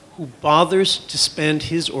bothers to spend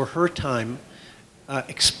his or her time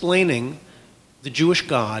explaining the Jewish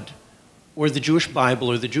God or the Jewish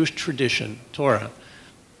Bible or the Jewish tradition, Torah,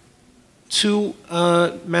 to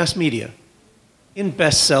mass media, in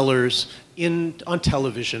bestsellers, on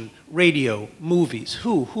television, radio, movies?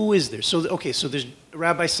 Who is there? So, okay, so there's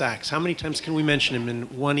Rabbi Sachs. How many times can we mention him in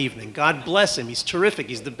one evening? God bless him. He's terrific.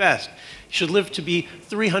 He's the best. He should live to be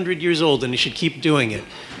 300 years old, and he should keep doing it.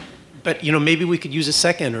 But, you know, maybe we could use a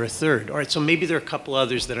second or a third. All right, so maybe there are a couple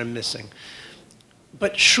others that I'm missing.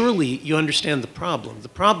 But surely you understand the problem. The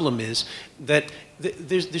problem is that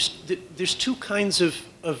there's two kinds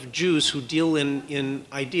of Jews who deal in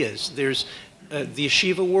ideas. There's the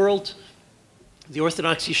yeshiva world, the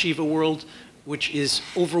Orthodox yeshiva world, which is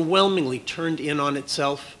overwhelmingly turned in on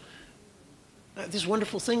itself. There's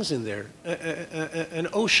wonderful things in there, an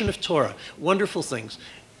ocean of Torah, wonderful things.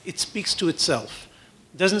 It speaks to itself.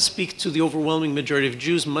 It doesn't speak to the overwhelming majority of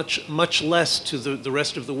Jews, much less to the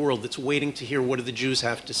rest of the world that's waiting to hear what do the Jews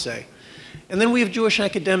have to say. And then we have Jewish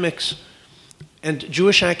academics, and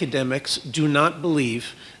Jewish academics do not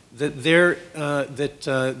believe that their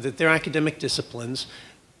academic disciplines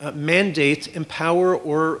mandate, empower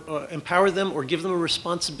them or give them a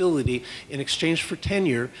responsibility in exchange for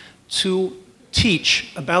tenure to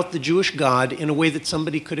teach about the Jewish God in a way that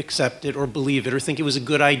somebody could accept it or believe it or think it was a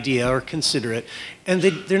good idea or consider it. And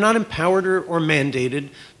they're not empowered or mandated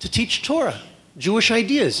to teach Torah, Jewish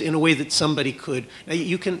ideas, in a way that somebody could. Now,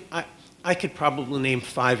 I could probably name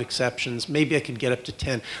 5 exceptions. Maybe I could get up to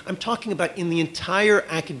 10. I'm talking about in the entire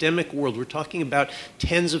academic world. We're talking about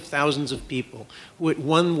tens of thousands of people who, in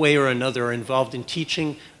one way or another, are involved in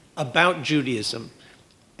teaching about Judaism.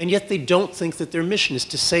 And yet they don't think that their mission is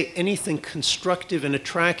to say anything constructive and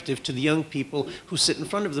attractive to the young people who sit in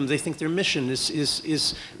front of them. They think their mission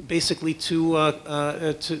is basically to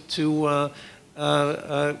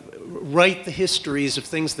write the histories of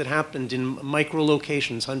things that happened in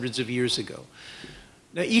micro-locations hundreds of years ago.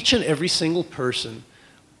 Now, each and every single person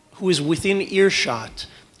who is within earshot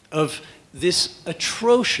of this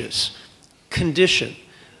atrocious condition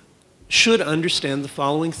should understand the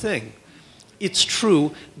following thing. It's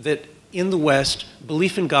true that in the West,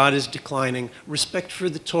 belief in God is declining. Respect for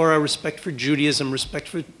the Torah, respect for Judaism, respect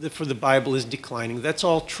for the Bible is declining. That's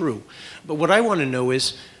all true. But what I want to know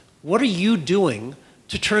is, what are you doing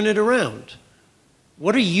to turn it around?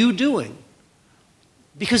 What are you doing?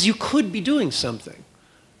 Because you could be doing something.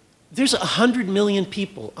 There's 100 million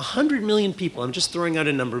people, I'm just throwing out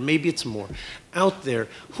a number, maybe it's more, out there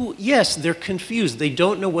who, yes, they're confused. They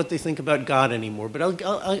don't know what they think about God anymore. But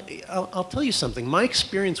I'll tell you something. My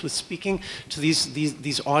experience with speaking to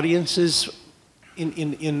these audiences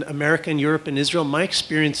in America and Europe and Israel, my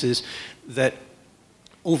experience is that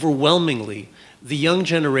overwhelmingly the young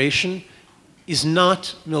generation is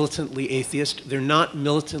not militantly atheist. They're not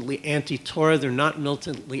militantly anti-Torah. They're not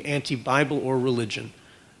militantly anti-Bible or religion.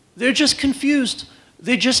 They're just confused.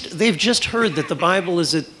 They've just heard that the Bible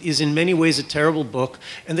is in many ways a terrible book,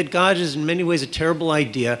 and that God is in many ways a terrible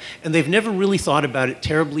idea, and they've never really thought about it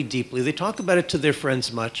terribly deeply. They talk about it to their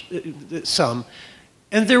friends some,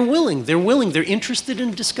 and they're willing, they're interested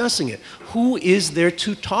in discussing it. Who is there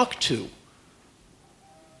to talk to?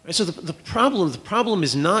 Right, so the problem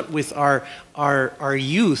is not with our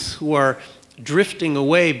youth who are drifting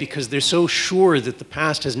away because they're so sure that the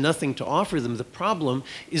past has nothing to offer them. The problem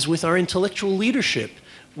is with our intellectual leadership,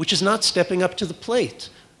 which is not stepping up to the plate.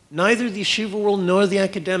 Neither the yeshiva world nor the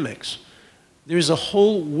academics. There's a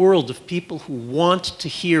whole world of people who want to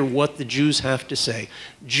hear what the Jews have to say.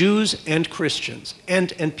 Jews and Christians,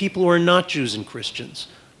 and people who are not Jews and Christians.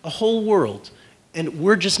 A whole world. And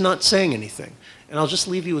we're just not saying anything. And I'll just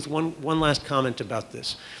leave you with one last comment about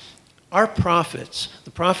this. Our prophets,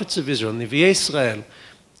 the prophets of Israel, Nevi'ei Israel,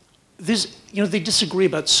 they disagree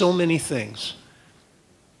about so many things.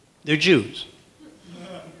 They're Jews.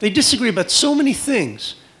 They disagree about so many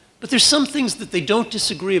things, but there's some things that they don't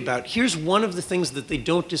disagree about. Here's one of the things that they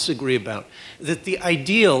don't disagree about, that the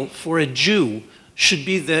ideal for a Jew should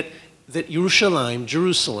be that Yerushalayim,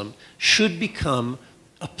 Jerusalem, should become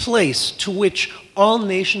a place to which all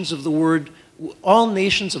nations of the world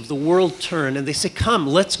turn, and they say, come,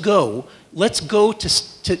 let's go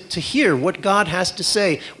to hear what God has to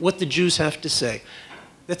say, what the Jews have to say.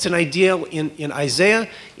 That's an ideal in Isaiah,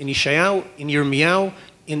 in Yeshayahu, in Yirmiyahu,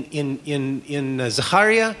 in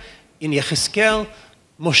Zechariah, in Yechezkel.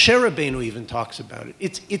 Moshe Rabbeinu even talks about it.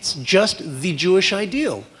 It's just the Jewish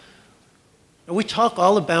ideal. And we talk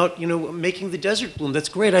all about, making the desert bloom. That's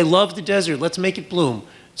great. I love the desert. Let's make it bloom.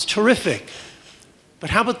 It's terrific.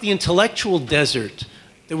 But how about the intellectual desert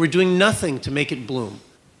that we're doing nothing to make it bloom?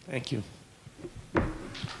 Thank you.